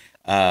me,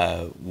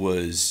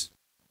 was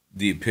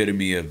the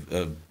epitome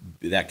of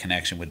that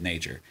connection with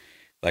nature.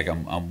 Like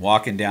I'm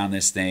walking down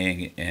this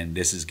thing, and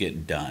this is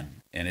getting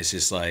done, and it's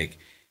just like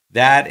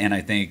that. And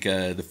I think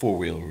the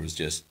four-wheeler was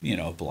just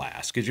a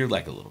blast, because you're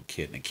like a little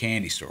kid in a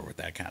candy store with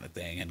that kind of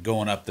thing, and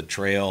going up the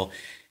trail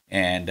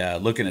and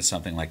looking at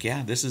something like,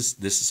 this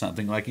is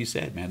something, like you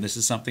said, man, this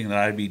is something that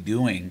I'd be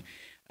doing,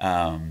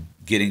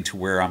 getting to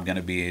where I'm going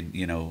to be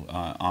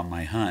on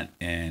my hunt.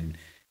 And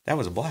that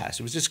was a blast.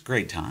 It was just a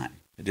great time.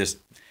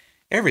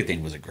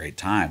 Everything was a great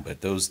time,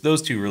 but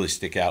those two really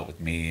stick out with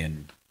me,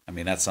 and I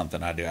mean that's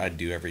something I'd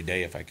do every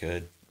day if I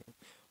could.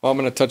 Well, I'm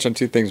going to touch on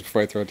two things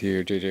before I throw it to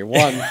you, JJ.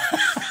 One,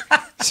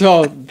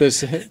 so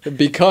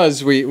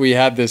because we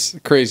had this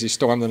crazy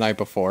storm the night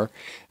before,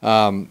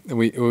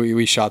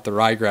 we shot the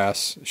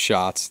ryegrass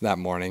shots that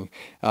morning.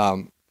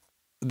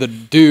 The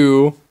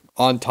dew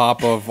on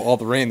top of all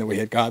the rain that we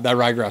had got, that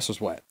ryegrass was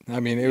wet.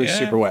 I mean, it was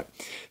super wet.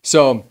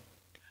 So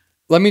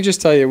let me just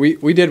tell you,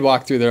 we did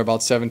walk through there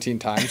about 17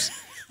 times.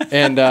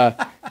 And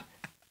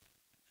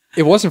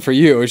it wasn't for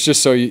you. It was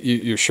just so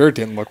your shirt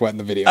didn't look wet in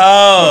the video.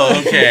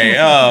 Oh, okay.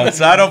 Oh,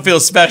 so I don't feel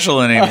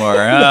special anymore.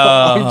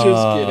 I'm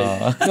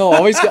just kidding. No,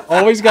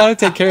 always got to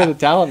take care of the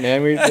talent,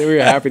 man. We were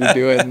happy to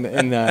do it,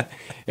 and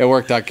it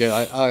worked out good.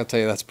 I'll tell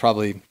you, that's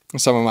probably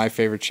some of my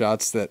favorite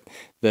shots that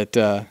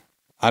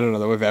I don't know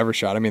that we've ever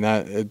shot. I mean,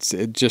 it's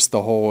just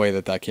the whole way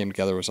that came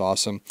together was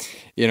awesome.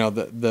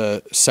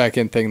 The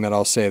second thing that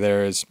I'll say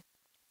there is,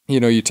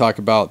 you talk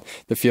about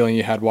the feeling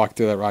you had walked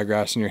through that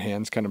ryegrass and your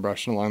hands kind of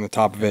brushing along the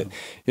top of it.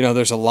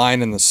 There's a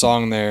line in the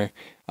song there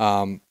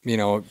you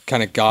know,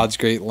 kind of God's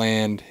great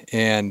land.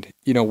 And,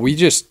 you know, we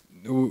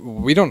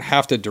don't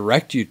have to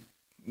direct you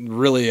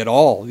really at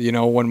all, you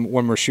know, when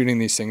we're shooting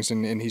these things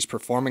and he's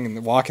performing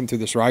and walking through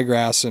this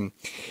ryegrass. And,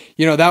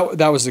 you know,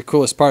 that was the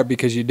coolest part,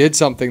 because you did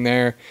something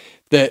there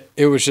that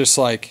it was just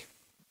like,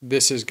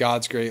 this is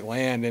God's great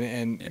land,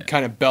 and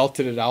kind of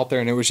belted it out there.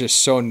 And it was just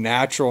so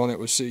natural. And it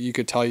was, you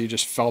could tell you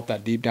just felt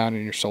that deep down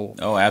in your soul.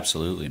 Oh,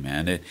 absolutely,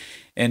 man.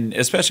 And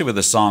especially with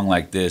a song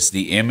like this,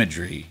 the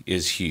imagery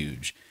is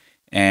huge.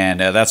 And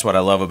that's what I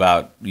love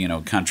about, you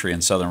know, country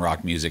and Southern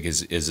rock music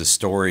is the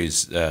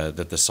stories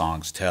that the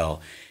songs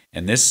tell.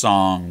 And this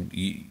song,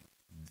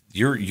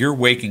 you're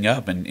waking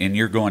up and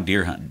you're going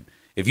deer hunting.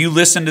 If you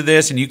listen to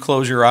this and you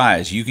close your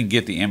eyes, you can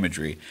get the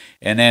imagery.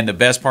 And then the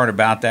best part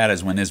about that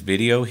is when this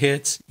video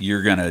hits,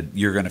 you're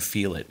gonna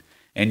feel it,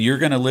 and you're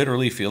gonna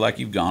literally feel like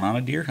you've gone on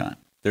a deer hunt.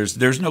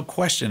 There's no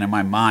question in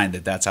my mind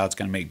that that's how it's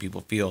gonna make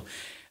people feel.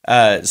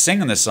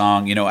 Singing this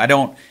song, you know,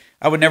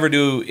 I would never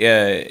do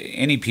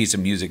any piece of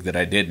music that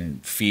I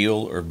didn't feel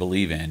or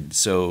believe in.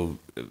 So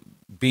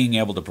being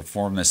able to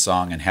perform this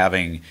song and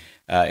having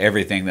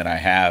everything that I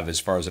have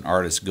as far as an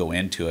artist go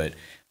into it,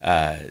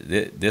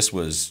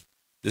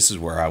 this is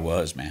where I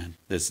was, man.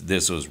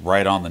 This was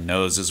right on the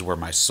nose. This is where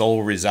my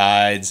soul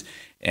resides,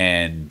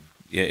 and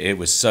it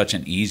was such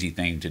an easy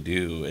thing to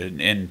do.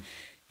 And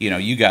you know,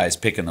 you guys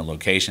picking the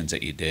locations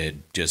that you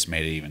did just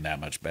made it even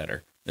that much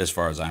better, as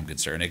far as I'm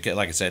concerned.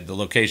 Like I said, the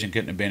location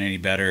couldn't have been any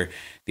better.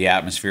 The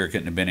atmosphere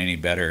couldn't have been any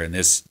better. And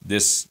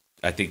this,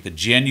 I think, the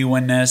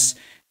genuineness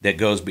that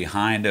goes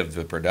behind of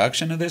the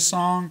production of this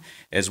song,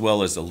 as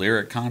well as the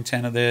lyric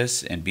content of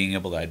this, and being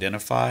able to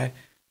identify,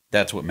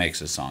 that's what makes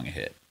this song a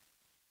hit.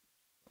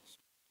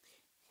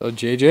 So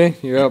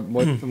JJ, you're up.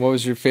 What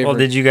was your favorite? Well,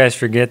 did you guys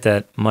forget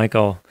that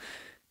Michael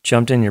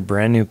jumped in your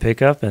brand new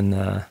pickup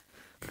and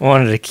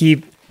wanted to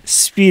keep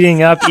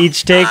speeding up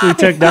each take we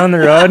took down the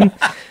road?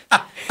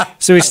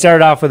 So we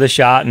started off with a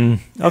shot, and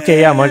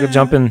Michael,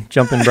 jump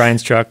in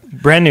Bryan's truck,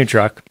 brand new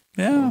truck.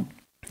 Yeah.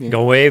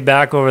 Go way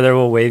back over there.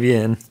 We'll wave you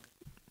in.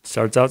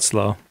 Starts out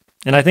slow,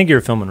 and I think you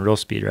were filming real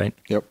speed, right?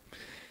 Yep.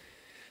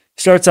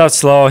 Starts out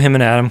slow. Him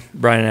and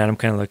Bryan and Adam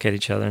kind of look at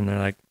each other, and they're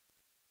like,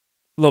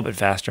 a little bit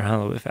faster, huh? A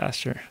little bit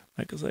faster.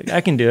 Michael's like,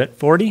 I can do it.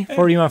 40?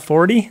 40, you want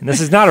 40? And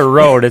this is not a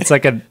road. It's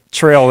like a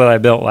trail that I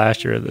built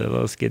last year, the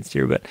little skid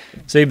steer. But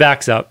so he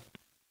backs up.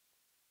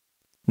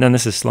 And then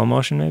this is slow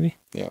motion, maybe?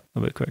 Yeah. A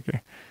little bit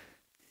quicker.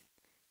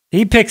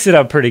 He picks it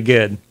up pretty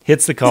good.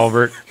 Hits the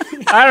culvert.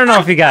 I don't know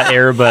if he got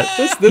air, but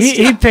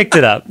he picked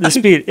it up. The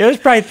speed, it was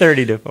probably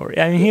 30 to 40.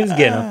 I mean, he was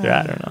getting up there.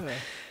 I don't know.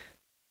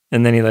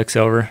 And then he looks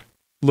over.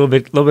 A little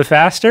bit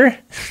faster.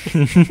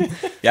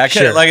 Yeah, I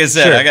could, like I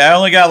said, I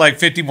only got like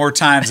 50 more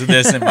times of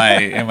this in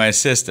my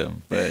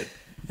system. But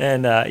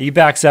he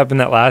backs up, and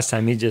that last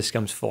time he just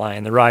comes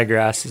flying. The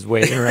ryegrass is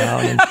waiting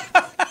around. And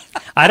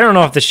I don't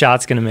know if the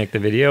shot's going to make the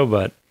video,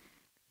 but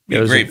it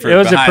was a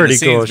pretty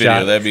cool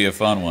shot. That'd be a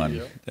fun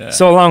one. Yeah.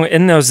 So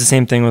and that was the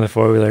same thing with a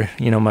four-wheeler.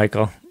 You know,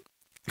 Michael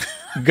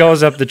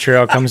goes up the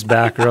trail, comes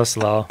back real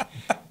slow.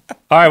 All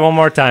right, one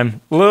more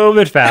time. A little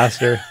bit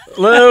faster.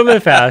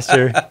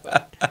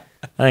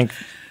 I think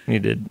we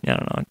did,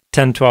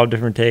 10, 12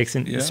 different takes,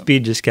 and the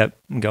speed just kept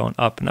going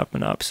up and up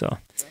and up. So,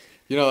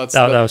 you know,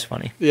 that was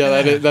funny.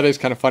 Yeah, that is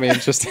kind of funny.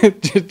 And just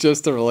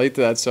to relate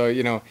to that, so,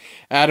 you know,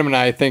 Adam and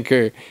I think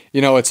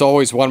it's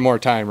always one more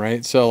time,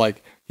 right? So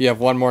like you have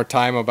one more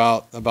time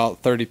about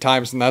 30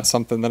 times, and that's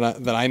something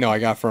that I know I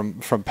got from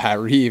Pat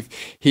Reeve.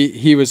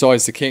 He was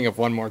always the king of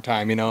one more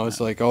time, you know. It's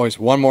like always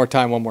one more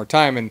time,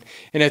 and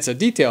it's a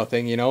detail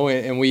thing, you know,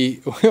 and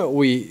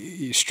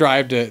we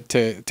strive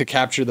to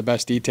capture the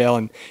best detail.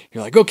 And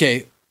you're like,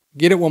 okay,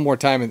 get it one more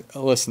time. And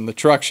listen, the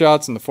truck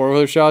shots and the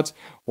four-wheeler shots,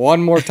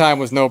 one more time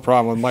was no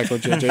problem with Michael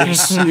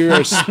JJ. You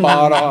are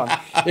spot on.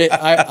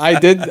 I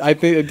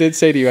did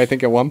say to you, I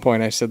think at one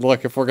point, I said,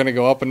 look, if we're going to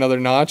go up another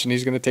notch and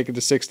he's going to take it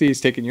to 60, he's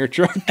taking your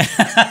truck.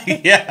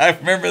 Yeah, I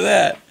remember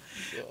that.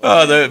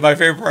 Oh, my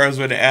favorite part was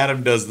when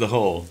Adam does the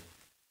whole.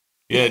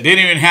 Yeah,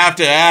 didn't even have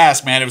to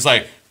ask, man. It was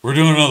like, we're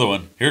doing another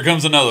one. Here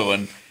comes another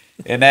one.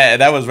 And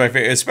that was my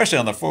favorite, especially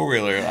on the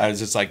four-wheeler. I was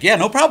just like, yeah,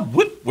 no problem.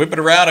 Whip it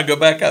around and go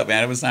back up,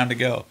 man. It was time to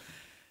go.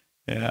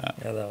 Yeah.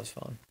 Yeah, that was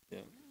fun.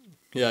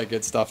 Yeah,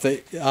 good stuff.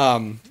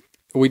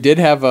 We did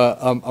have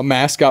a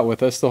mascot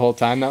with us the whole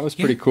time. That was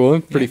pretty cool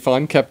and pretty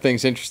fun. Kept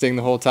things interesting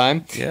the whole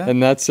time. Yeah.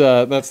 And that's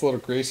little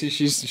Gracie.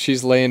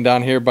 She's laying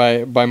down here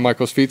by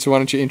Michael's feet. So why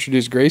don't you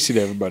introduce Gracie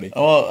to everybody?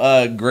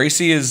 Well,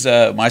 Gracie is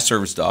my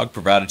service dog,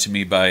 provided to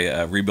me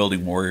by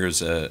Rebuilding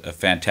Warriors, a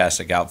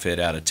fantastic outfit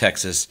out of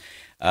Texas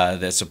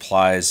that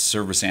supplies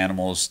service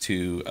animals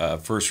to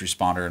first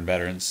responder and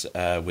veterans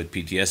with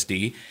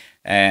PTSD.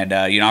 And,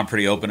 I'm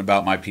pretty open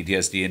about my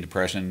PTSD and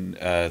depression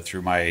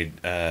through my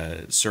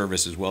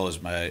service as well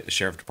as my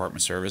sheriff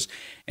department service.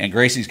 And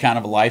Gracie's kind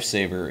of a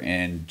lifesaver,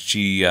 and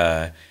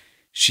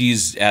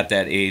she's at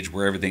that age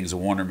where everything's a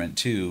wonderment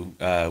too.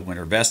 When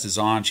her vest is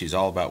on, she's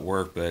all about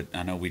work, but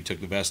I know we took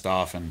the vest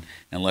off and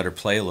let her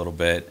play a little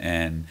bit.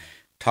 And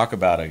talk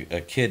about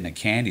a kid in a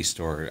candy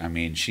store. I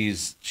mean,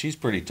 she's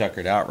pretty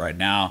tuckered out right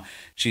now.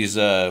 She's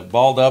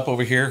balled up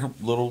over here,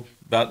 little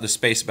about the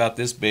space about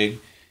this big.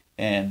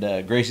 And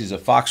Gracie's a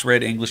fox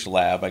red English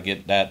lab. I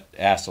get that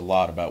asked a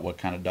lot about what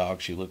kind of dog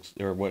she looks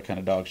or what kind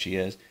of dog she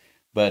is.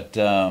 But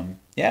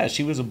yeah,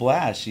 she was a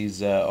blast.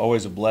 She's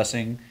always a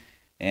blessing,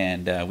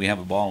 and we have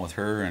a ball with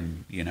her.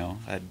 And you know,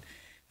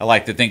 I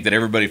like to think that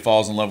everybody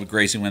falls in love with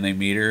Gracie when they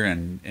meet her,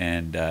 and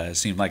it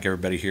seemed like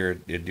everybody here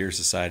at Deer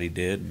Society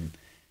did. And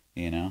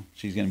you know,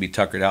 she's going to be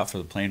tuckered out for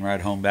the plane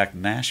ride home back to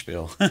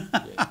Nashville.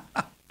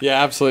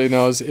 Yeah, absolutely.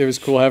 No, it was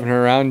cool having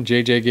her around.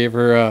 JJ gave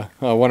her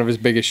one of his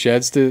biggest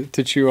sheds to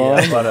chew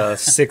on. About a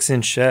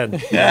 6-inch shed.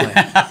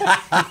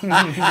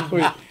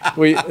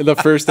 we the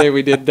first day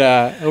we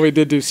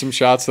did do some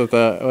shots with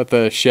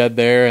the shed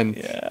there and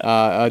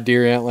a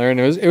deer antler, and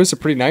it was a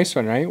pretty nice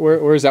one, right?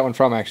 Where is that one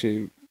from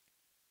actually?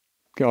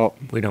 Oh.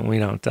 We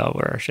don't tell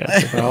where our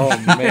sheds are. Oh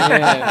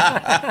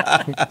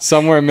man,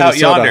 somewhere in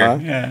Minnesota, huh?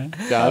 Yeah,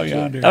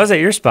 gotcha. That was at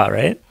your spot,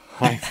 right?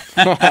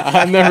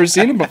 I've never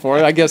seen him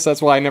before. I guess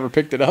that's why I never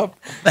picked it up.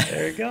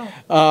 There you go.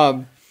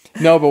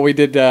 No, but we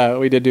did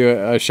do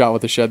a shot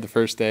with the shed the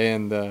first day,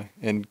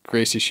 and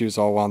Gracie, she was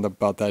all wound up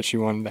about that. She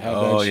wanted to have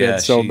that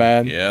shed so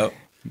bad. Yep.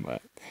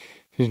 But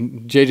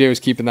JJ was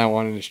keeping that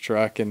one in his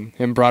truck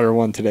and brought her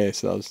one today,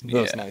 so that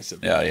was nice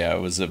of him. Yeah,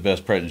 it was the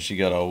best present she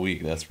got all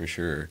week, that's for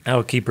sure. That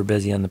will keep her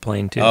busy on the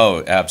plane too.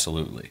 Oh,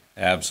 absolutely.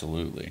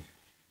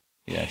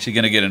 Yeah, she's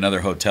going to get another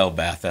hotel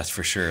bath, that's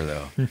for sure,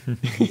 though.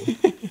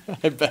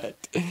 I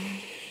bet.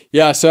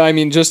 Yeah, so I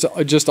mean,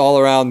 just all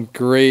around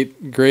great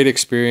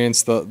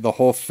experience. The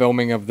whole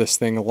filming of this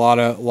thing, a lot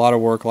of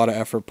work, a lot of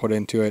effort put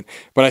into it.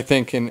 But I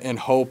think and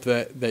hope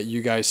that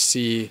you guys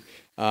see,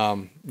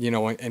 and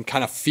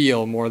kind of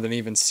feel more than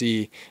even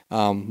see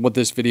what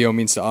this video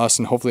means to us,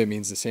 and hopefully it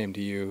means the same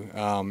to you.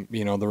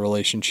 The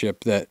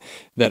relationship that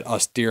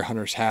us deer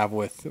hunters have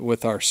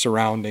with our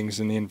surroundings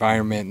and the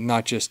environment,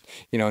 not just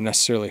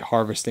necessarily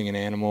harvesting an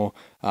animal.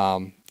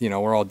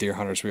 We're all deer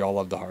hunters. We all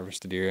love to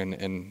harvest a deer,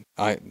 and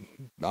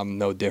I'm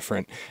no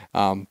different.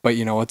 But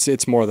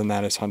it's more than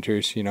that as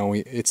hunters.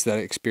 It's that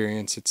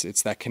experience.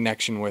 It's that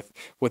connection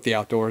with the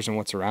outdoors and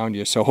what's around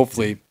you. So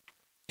hopefully,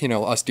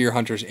 us deer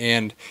hunters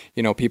and,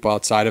 people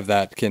outside of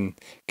that can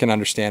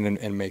understand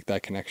and make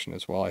that connection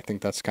as well. I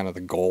think that's kind of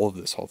the goal of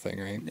this whole thing,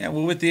 right? Yeah,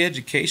 well, with the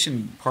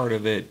education part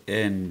of it,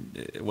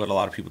 and what a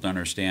lot of people don't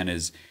understand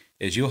is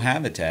you'll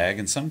have a tag,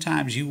 and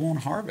sometimes you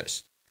won't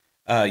harvest.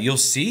 You'll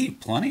see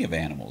plenty of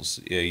animals.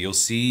 You'll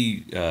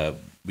see,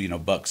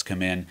 bucks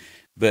come in,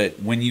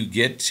 but when you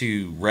get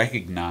to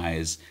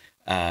recognize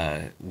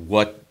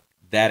what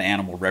that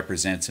animal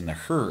represents in the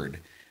herd,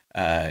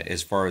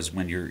 as far as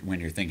when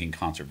you're thinking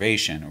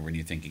conservation or when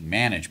you're thinking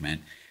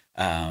management,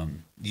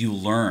 you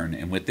learn.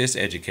 And with this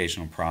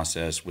educational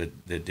process,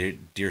 with the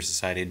Deer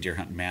Society and Deer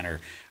Hunting Man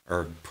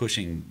are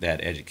pushing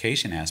that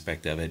education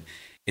aspect of it,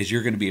 is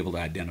you're going to be able to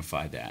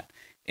identify that.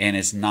 And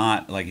it's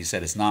not, like you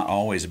said, it's not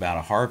always about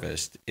a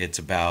harvest. It's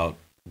about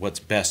what's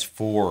best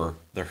for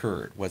the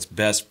herd, what's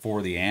best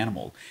for the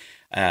animal.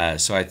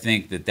 So I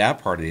think that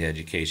part of the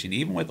education,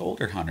 even with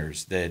older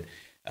hunters that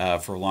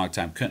for a long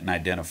time couldn't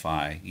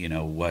identify,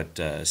 what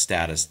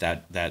status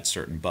that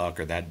certain buck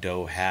or that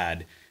doe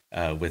had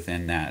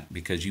within that,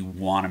 because you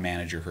want to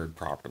manage your herd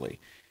properly.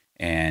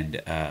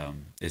 And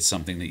it's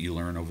something that you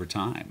learn over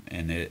time.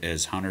 And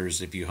as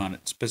hunters, if you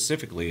hunt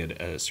specifically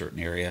at a certain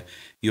area,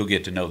 you'll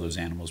get to know those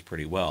animals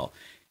pretty well.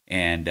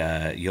 And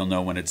you'll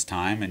know when it's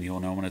time and you'll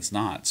know when it's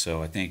not.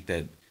 So I think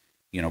that,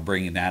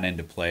 bringing that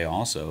into play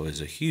also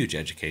is a huge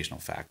educational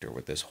factor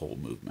with this whole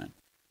movement.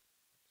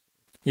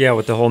 Yeah,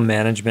 with the whole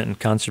management and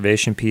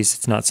conservation piece,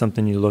 it's not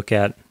something you look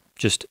at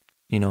just,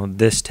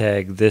 this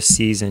tag, this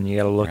season. You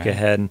got to look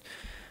ahead. And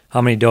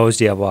how many does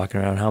do you have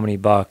walking around? How many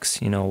bucks?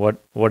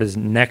 What does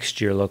next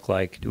year look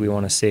like? Do we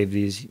want to save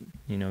these,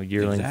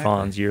 yearling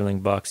fawns, yearling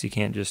bucks? You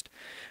can't just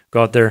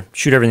go out there,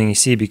 shoot everything you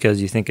see because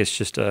you think it's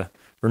just a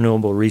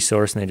renewable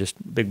resource and they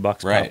just big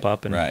bucks pop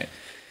up and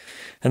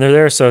they're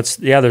there. So it's,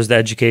 there's the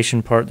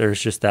education part.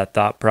 There's just that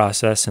thought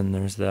process, and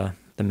there's the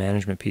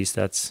management piece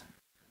that's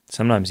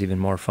sometimes even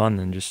more fun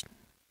than just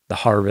the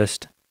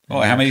harvest.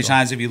 Oh, how many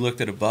times have you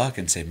looked at a buck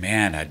and say,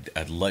 man,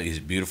 I'd love, he's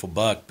a beautiful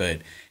buck, but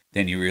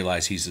then you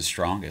realize he's the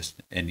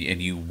strongest, and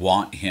you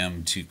want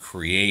him to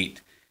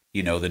create,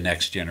 the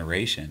next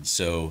generation.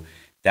 So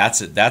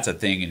that's a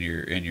thing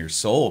in your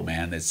soul,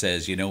 man, that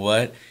says, you know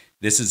what,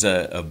 this is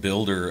a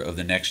builder of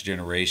the next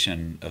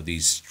generation of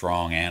these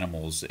strong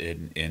animals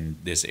in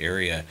this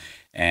area,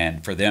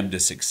 and for them to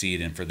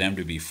succeed and for them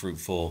to be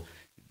fruitful,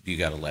 you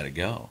got to let it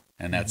go.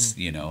 And that's,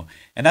 and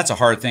that's a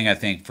hard thing, I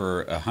think,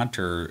 for a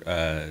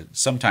hunter.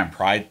 Sometimes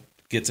pride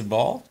gets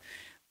involved.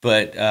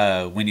 But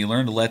when you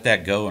learn to let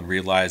that go and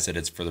realize that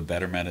it's for the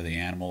betterment of the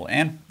animal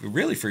and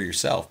really for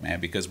yourself, man,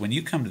 because when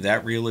you come to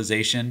that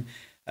realization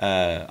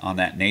on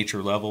that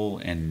nature level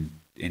and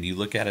you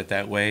look at it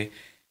that way,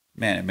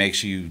 man, it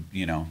makes you,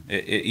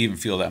 it even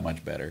feel that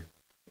much better.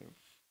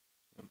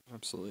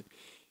 Absolutely.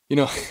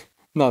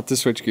 not to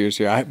switch gears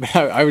here.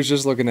 I was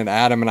just looking at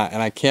Adam, and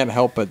I can't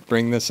help but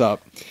bring this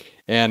up.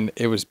 And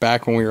it was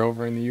back when we were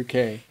over in the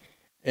UK.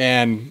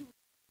 And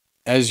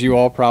as you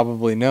all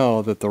probably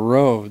know, that the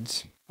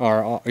roads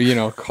are,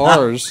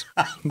 cars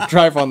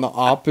drive on the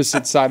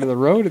opposite side of the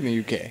road in the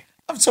UK.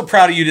 I'm so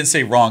proud of you didn't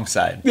say wrong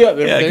side. Yeah,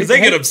 because they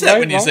get upset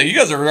when you say, you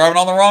guys are driving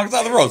on the wrong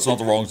side of the road. It's not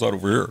the wrong side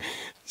over here.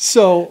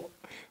 So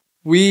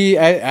we,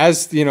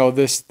 as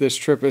this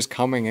trip is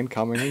coming and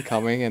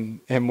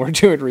we're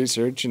doing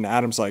research, and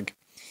Adam's like,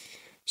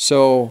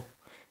 so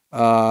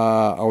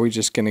are we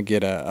just going to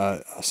get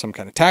some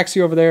kind of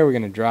taxi over there? We're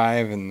going to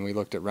drive, and we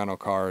looked at rental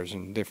cars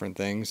and different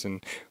things,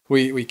 and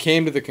we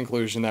came to the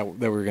conclusion that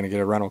we were going to get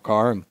a rental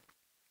car,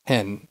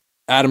 and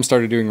Adam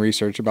started doing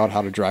research about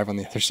how to drive on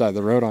the other side of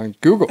the road on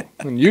Google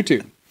and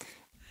YouTube.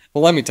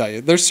 Well, let me tell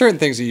you, there's certain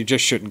things that you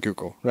just shouldn't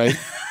Google, right?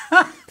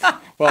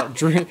 Well,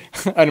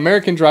 an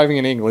American driving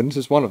in England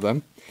is one of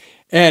them.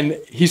 And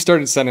he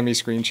started sending me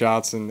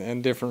screenshots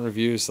and different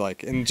reviews,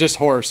 and just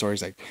horror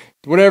stories, like,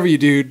 whatever you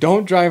do,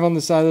 don't drive on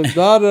the side of the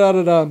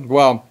da-da-da-da-da.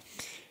 Well,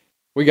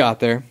 we got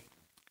there,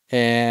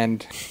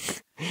 and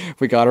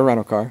we got a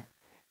rental car.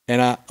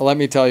 And let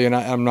me tell you, and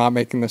I'm not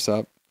making this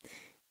up,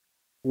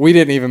 we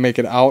didn't even make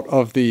it out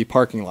of the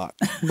parking lot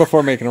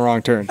before making a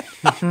wrong turn.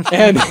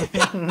 And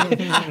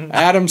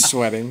Adam's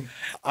sweating.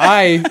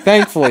 I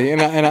thankfully,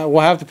 and I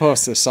will have to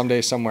post this someday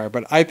somewhere,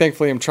 but I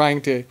thankfully am trying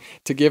to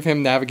give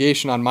him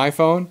navigation on my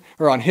phone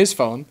or on his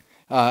phone,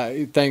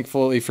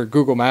 thankfully for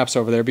Google Maps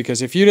over there,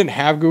 because if you didn't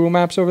have Google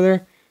Maps over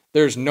there,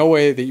 there's no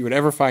way that you would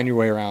ever find your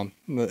way around,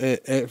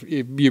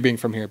 you being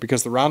from here,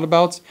 because the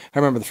roundabouts, I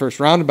remember the first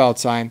roundabout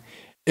sign,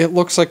 it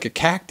looks like a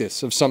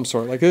cactus of some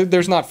sort. Like,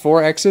 there's not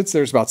 4 exits,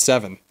 there's about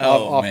 7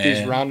 off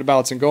these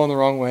roundabouts and going the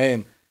wrong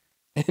way.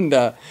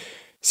 And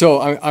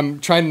so I'm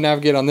trying to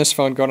navigate on this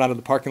phone going out of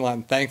the parking lot,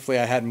 and thankfully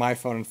I had my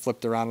phone and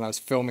flipped around, and I was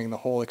filming the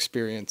whole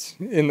experience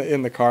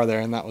in the car there,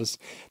 and that was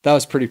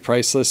pretty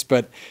priceless.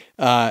 But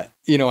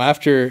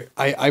after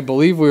I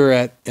believe we were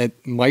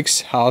at Mike's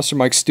house or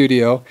Mike's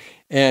studio,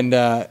 and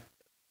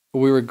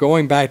we were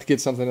going back to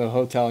get something at the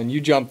hotel, and you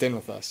jumped in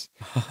with us.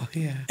 Oh,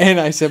 yeah. And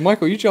I said,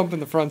 Michael, you jump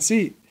in the front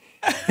seat.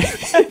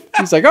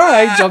 He's like, all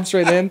right, jumps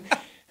right in.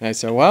 And I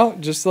said, well,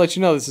 just to let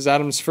you know, this is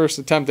Adam's first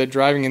attempt at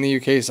driving in the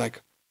UK. He's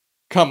like,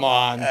 come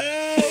on.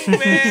 Oh,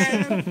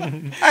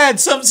 man. I had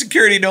some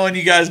security knowing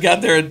you guys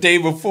got there a day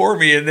before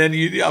me, and then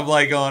I'm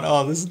like going,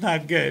 oh, this is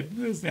not good.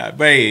 This is not.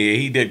 But hey,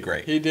 he did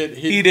great. He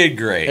did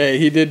great. Hey,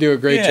 he did do a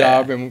great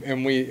job,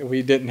 and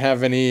we didn't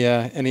have any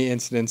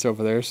incidents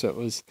over there, so it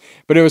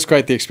was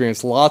quite the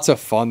experience. Lots of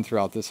fun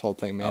throughout this whole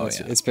thing, man.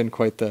 It's been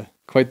quite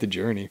the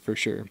journey for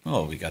sure.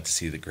 Oh, we got to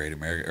see the great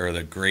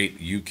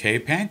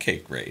UK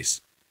pancake race.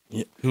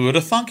 Yeah. Who would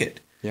have thunk it?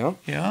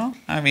 Yeah.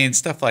 I mean,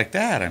 stuff like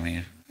that. I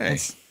mean, hey.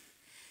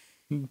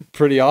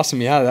 Pretty awesome.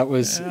 Yeah, that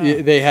was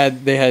they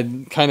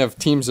had kind of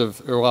teams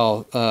of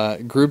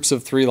groups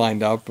of 3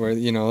 lined up, where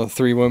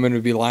 3 women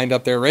would be lined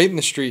up there right in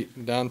the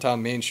street,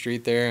 downtown Main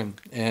Street there,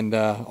 and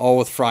all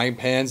with frying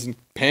pans and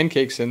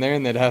pancakes in there,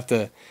 and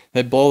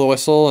they'd blow the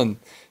whistle and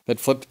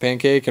they'd flip the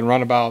pancake and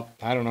run about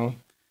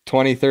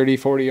 20, 30,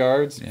 40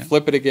 yards,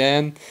 flip it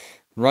again,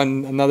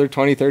 run another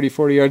 20, 30,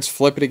 40 yards,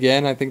 flip it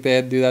again. I think they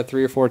had to do that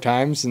 3 or 4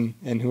 times, and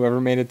whoever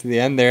made it to the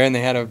end there, and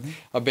they had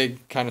a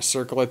big kind of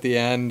circle at the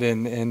end,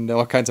 and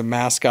all kinds of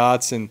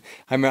mascots. And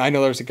I know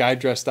there was a guy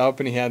dressed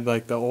up, and he had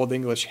like the old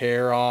English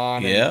hair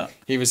on. Yeah. And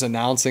he was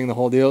announcing the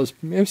whole deal. It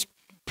was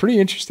pretty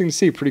interesting to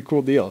see. Pretty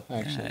cool deal,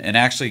 actually. And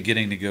actually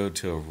getting to go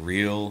to a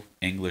real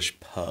English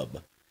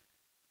pub.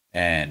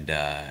 And,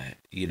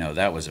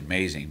 that was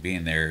amazing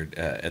being there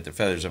at the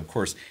Feathers. Of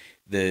course,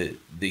 the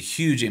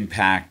huge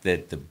impact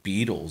that the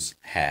Beatles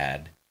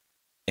had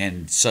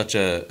in such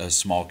a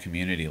small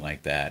community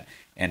like that,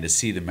 and to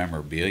see the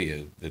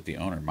memorabilia that the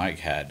owner Mike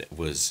had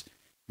was,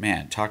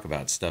 man, talk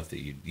about stuff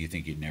that you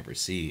think you'd never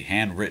see.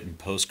 Handwritten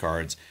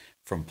postcards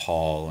from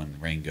Paul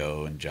and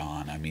Ringo and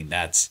John. I mean,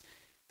 that's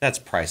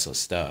priceless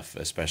stuff,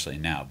 especially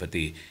now. But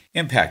the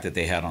impact that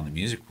they had on the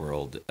music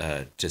world,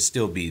 to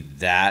still be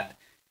that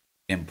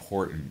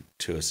important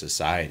to a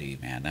society,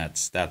 man,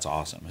 that's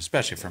awesome,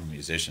 especially from a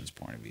musician's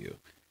point of view.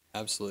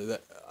 Absolutely.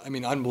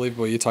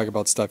 Unbelievable. You talk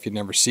about stuff you'd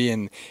never see,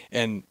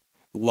 and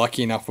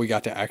lucky enough we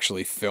got to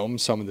actually film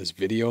some of this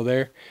video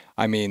there.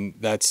 I mean,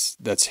 that's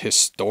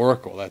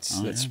historical.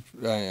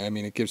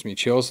 It gives me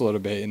chills a little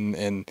bit.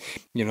 And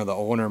the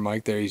owner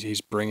Mike there,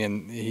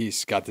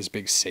 he's got this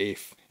big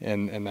safe,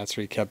 and that's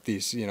where he kept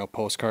these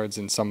postcards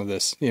and some of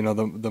this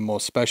the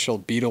most special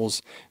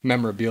Beatles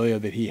memorabilia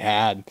that he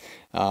had.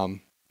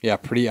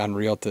 Pretty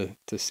unreal to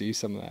see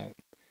some of that.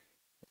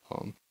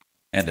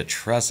 And to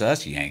trust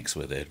us Yanks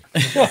with it.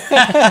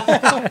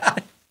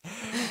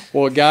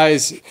 Well,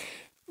 guys,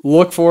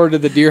 look forward to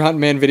the Deer Hunting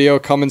Man video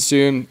coming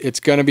soon. It's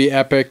going to be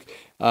epic.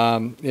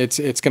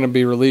 It's going to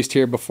be released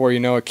here before you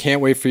know it.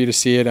 Can't wait for you to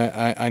see it.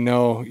 I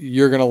know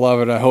you're going to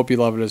love it. I hope you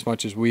love it as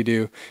much as we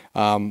do.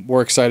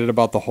 We're excited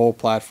about the whole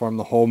platform,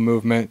 the whole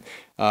movement.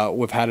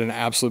 We've had an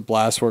absolute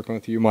blast working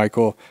with you,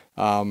 Michael.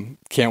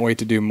 Can't wait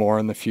to do more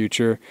in the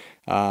future.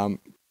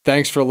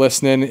 thanks for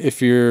listening.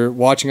 If you're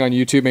watching on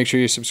YouTube, make sure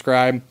you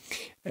subscribe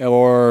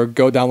or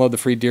go download the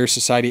free Deer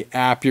Society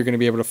app. You're going to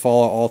be able to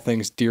follow all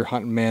things Deer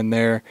Hunting Man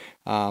there.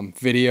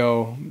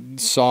 Video,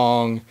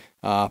 song,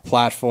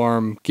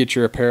 platform, get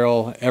your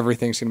apparel.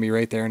 Everything's going to be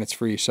right there, and it's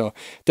free. So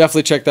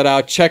definitely check that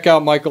out. Check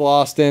out Michael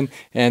Austin,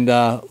 and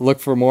look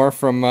for more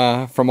from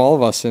all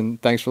of us.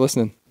 And thanks for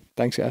listening.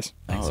 Thanks, guys.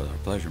 Oh, it was a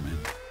pleasure, man.